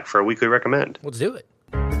Brian back for a weekly recommend? Let's do it.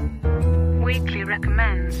 Weekly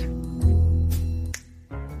recommends.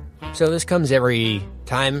 So this comes every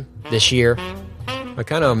time this year. I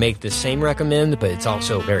kind of make the same recommend, but it's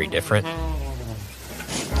also very different.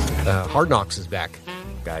 Hard Knocks is back,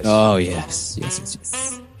 guys. Oh yes.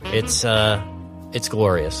 It's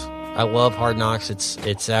glorious. I love Hard Knocks.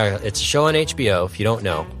 It's a show on HBO if you don't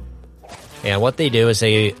know. And what they do is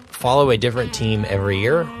they follow a different team every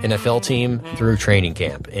year, NFL team, through training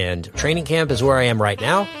camp. And training camp is where I am right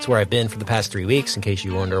now. It's where I've been for the past 3 weeks, in case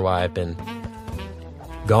you wonder why I've been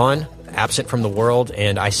gone, absent from the world,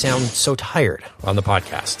 and I sound so tired on the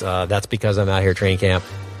podcast. That's because I'm out here training camp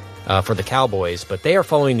for the Cowboys. But they are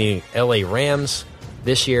following the LA Rams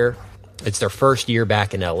this year. It's their first year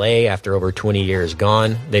back in LA after over 20 years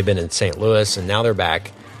gone. They've been in St. Louis, and now they're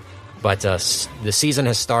back. But the season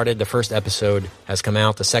has started. The first episode has come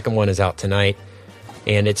out. The second one is out tonight.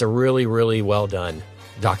 And it's a really, really well-done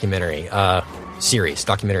documentary series,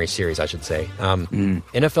 I should say.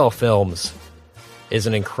 NFL Films is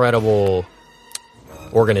an incredible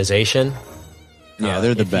organization. Yeah,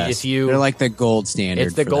 they're the best. They're like the gold standard.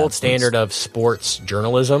 It's the gold standard of sports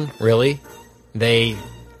journalism, really. They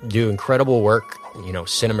do incredible work,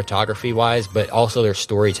 cinematography-wise, but also their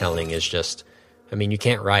storytelling is just, you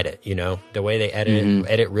can't write it, The way they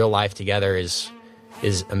edit real life together is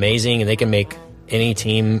amazing, and they can make any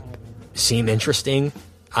team seem interesting.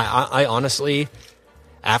 I honestly,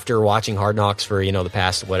 after watching Hard Knocks for, the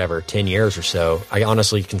past, 10 years or so, I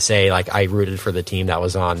honestly can say, I rooted for the team that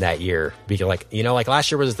was on that year. Because,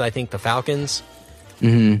 last year was, I think, the Falcons.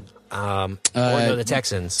 Mm-hmm. Or no, the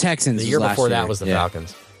Texans. The year before that was the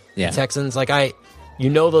Falcons. Yeah. The Texans,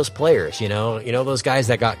 those players, those guys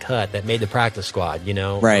that got cut, that made the practice squad,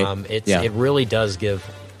 Right. It really does give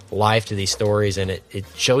life to these stories, and it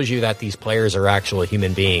shows you that these players are actual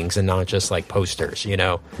human beings and not just posters,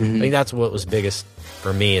 I think that's what was biggest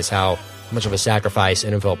for me, is how much of a sacrifice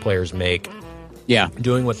NFL players make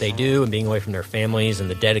doing what they do and being away from their families, and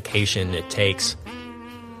the dedication it takes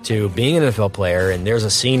to being an NFL player. And there's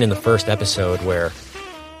a scene in the first episode where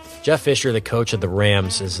Jeff Fisher, the coach of the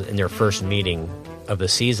Rams, is in their first meeting of the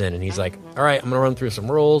season, and he's like, all right, I'm going to run through some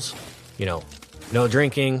rules, no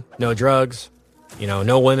drinking, no drugs,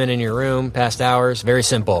 no women in your room past hours. Very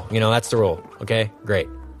simple. That's the rule. Okay, great.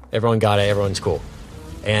 Everyone got it. Everyone's cool.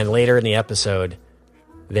 And later in the episode,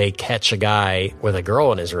 they catch a guy with a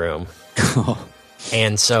girl in his room.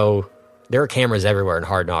 And so there are cameras everywhere in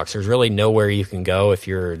Hard Knocks. There's really nowhere you can go if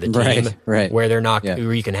you're the team where they're not,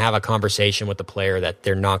 where you can have a conversation with the player that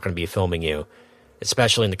they're not going to be filming you,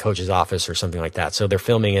 especially in the coach's office or something like that. So they're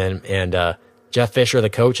filming him, and Jeff Fisher, the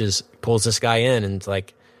coach, pulls this guy in, and it's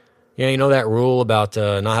like, that rule about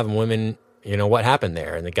not having women, what happened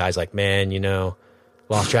there? And the guy's like, man,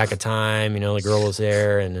 lost track of time. The girl was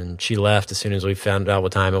there, and then she left as soon as we found out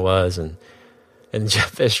what time it was. And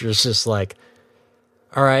Jeff Fisher's just like,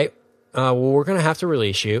 all right, well, we're going to have to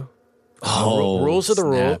release you. Rules are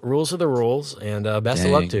the rules, and best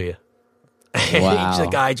of luck to you. Wow. The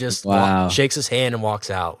guy just shakes his hand and walks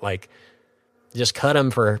out. Just cut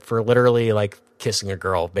him for literally kissing a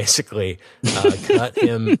girl, basically. Cut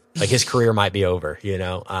him, his career might be over,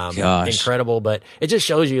 Incredible, but it just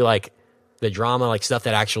shows you the drama, stuff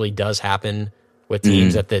that actually does happen with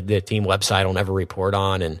teams that the team website will never report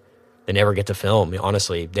on, and they never get to film.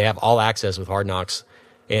 Honestly, they have all access with Hard Knocks.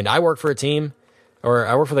 And I work for a team, or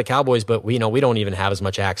I work for the Cowboys, but we don't even have as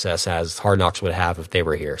much access as Hard Knocks would have if they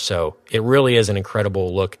were here. So it really is an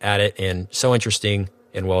incredible look at it, and so interesting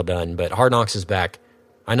and well done. But Hard Knocks is back.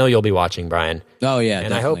 I know you'll be watching, Brian. Oh, yeah, and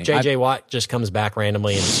definitely. I hope J.J. Watt just comes back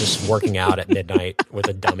randomly and is just working out at midnight with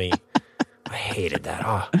a dummy. I hated that.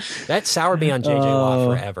 Oh, that soured me on J.J.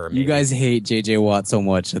 Watt forever. Maybe. You guys hate J.J. Watt so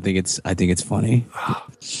much. I think it's funny.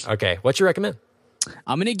 Okay, what's your recommend?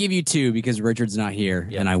 I'm going to give you two because Richard's not here,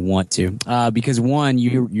 and I want to. Because one,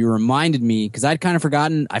 you reminded me, because I'd kind of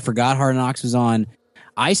forgotten. I forgot Hard Knocks was on.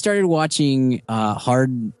 I started watching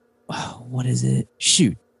what is it?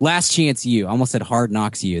 Shoot. Last Chance U. I almost said Hard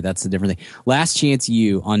Knocks U. That's the different thing. Last Chance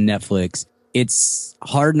U on Netflix. It's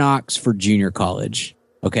Hard Knocks for junior college.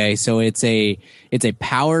 Okay, so it's a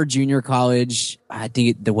power junior college. I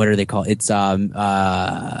think what are they called? It's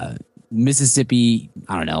Mississippi.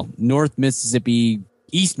 I don't know, North Mississippi,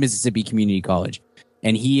 East Mississippi Community College,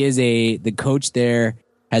 and he is the coach there.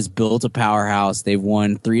 Has built a powerhouse. They've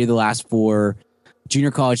won 3 of the last 4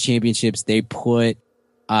 junior college championships. They put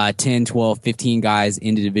 10, 12, 15 guys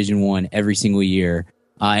into Division I every single year.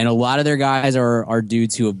 And a lot of their guys are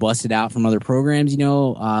dudes who have busted out from other programs,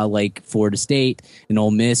 like Florida State and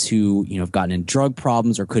Ole Miss, who, have gotten in drug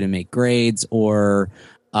problems or couldn't make grades, or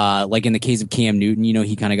Like in the case of Cam Newton,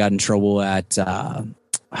 he kind of got in trouble at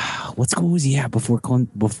what school was he at before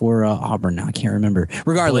Auburn? Now I can't remember.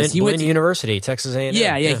 Regardless, he went to University, Texas A&M.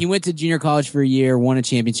 Yeah. He went to junior college for a year, won a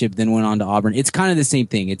championship, then went on to Auburn. It's kind of the same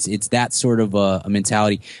thing. It's that sort of a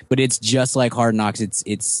mentality, but it's just like Hard Knocks.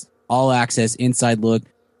 It's all access, inside look,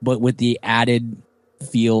 but with the added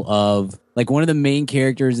feel of like one of the main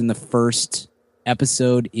characters in the first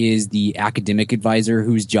episode is the academic advisor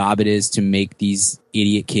whose job it is to make these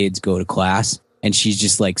idiot kids go to class. And she's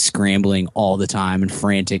just like scrambling all the time and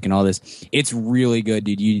frantic and all this. It's really good,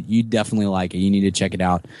 dude. You definitely like it. You need to check it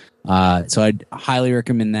out. So I'd highly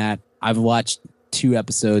recommend that. I've watched 2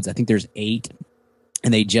 episodes. I think there's 8,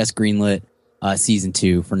 and they just greenlit season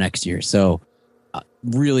 2 for next year. So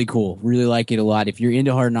really cool. Really like it a lot. If you're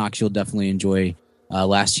into Hard Knocks, you'll definitely enjoy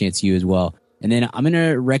Last Chance U as well. And then I'm going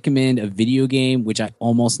to recommend a video game, which I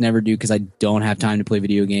almost never do because I don't have time to play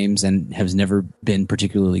video games and have never been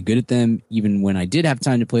particularly good at them, even when I did have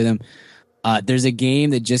time to play them. There's a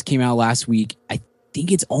game that just came out last week. I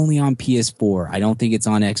think it's only on PS4. I don't think it's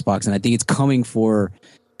on Xbox, and I think it's coming for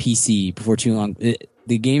PC before too long.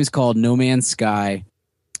 The game is called No Man's Sky,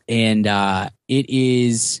 and it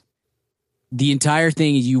is... The entire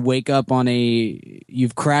thing is you wake up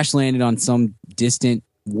you've crash landed on some distant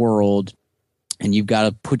world, and you've got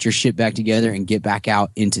to put your shit back together and get back out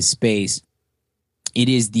into space. It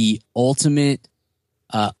is the ultimate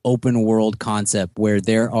open world concept where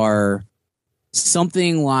there are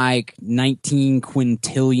something like 19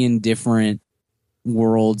 quintillion different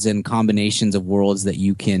worlds and combinations of worlds that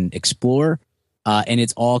you can explore, and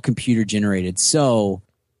it's all computer generated. So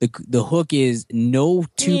the hook is no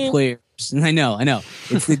 2 players. I know.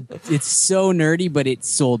 It's so nerdy, but it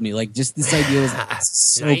sold me. Like just this idea is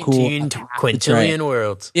so 19 cool. 19 quintillion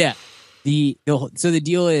worlds. Yeah. So the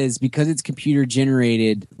deal is because it's computer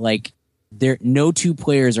generated, like no 2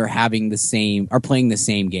 players are playing the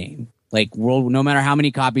same game. Like no matter how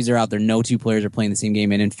many copies are out there, no 2 players are playing the same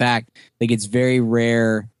game. And in fact, like it's very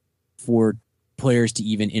rare for players to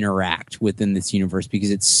even interact within this universe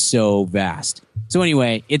because it's so vast. So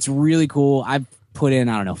anyway, it's really cool. I've put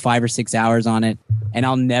in, 5 or 6 hours on it, and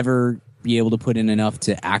I'll never be able to put in enough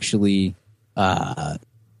to actually,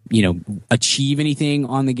 achieve anything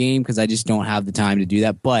on the game because I just don't have the time to do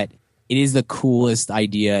that. But it is the coolest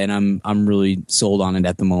idea, and I'm really sold on it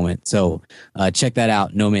at the moment. So check that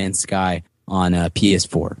out, No Man's Sky on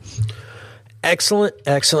PS4.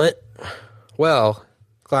 Excellent. Well,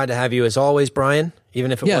 glad to have you as always, Brian,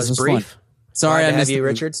 even if it was brief. Fun. Sorry I missed you,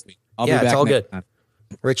 Richard. I'll be back. It's all good. Time.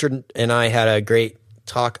 Richard and I had a great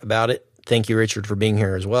talk about it. Thank you, Richard, for being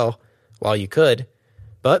here as well while you could.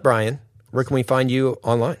 But, Brian, where can we find you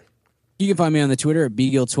online? You can find me on the Twitter at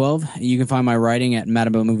bgill12. You can find my writing at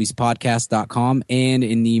madaboutmoviespodcast.com and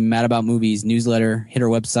in the Mad About Movies newsletter. Hit our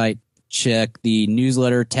website, check the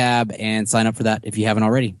newsletter tab, and sign up for that if you haven't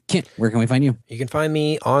already. Kent, where can we find you? You can find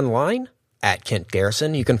me online at Kent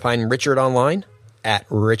Garrison. You can find Richard online at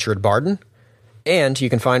Richard Barden. And you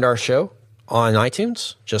can find our show on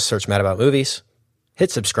iTunes. Just search Mad About Movies.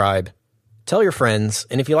 Hit subscribe. Tell your friends.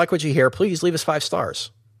 And if you like what you hear, please leave us 5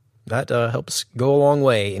 stars. That helps go a long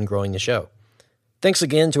way in growing the show. Thanks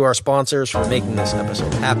again to our sponsors for making this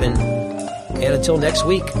episode happen. And until next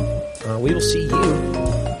week, we will see you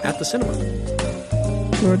at the cinema.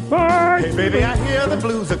 Goodbye. Hey, baby, I hear the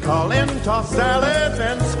blues are calling. Tossed salads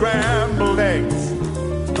and scrambled eggs.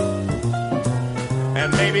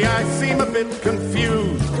 And maybe I seem a bit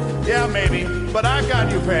confused. Yeah, maybe, but I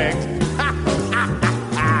got you pegged.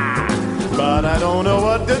 But I don't know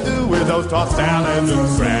what to do with those tossed salads and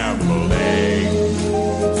scrambled eggs.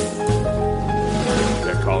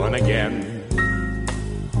 They're calling again.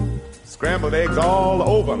 Scrambled eggs all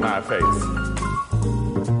over my face.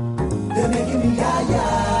 They're making me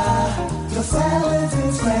yah-yah. Your salads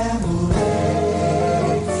and scrambled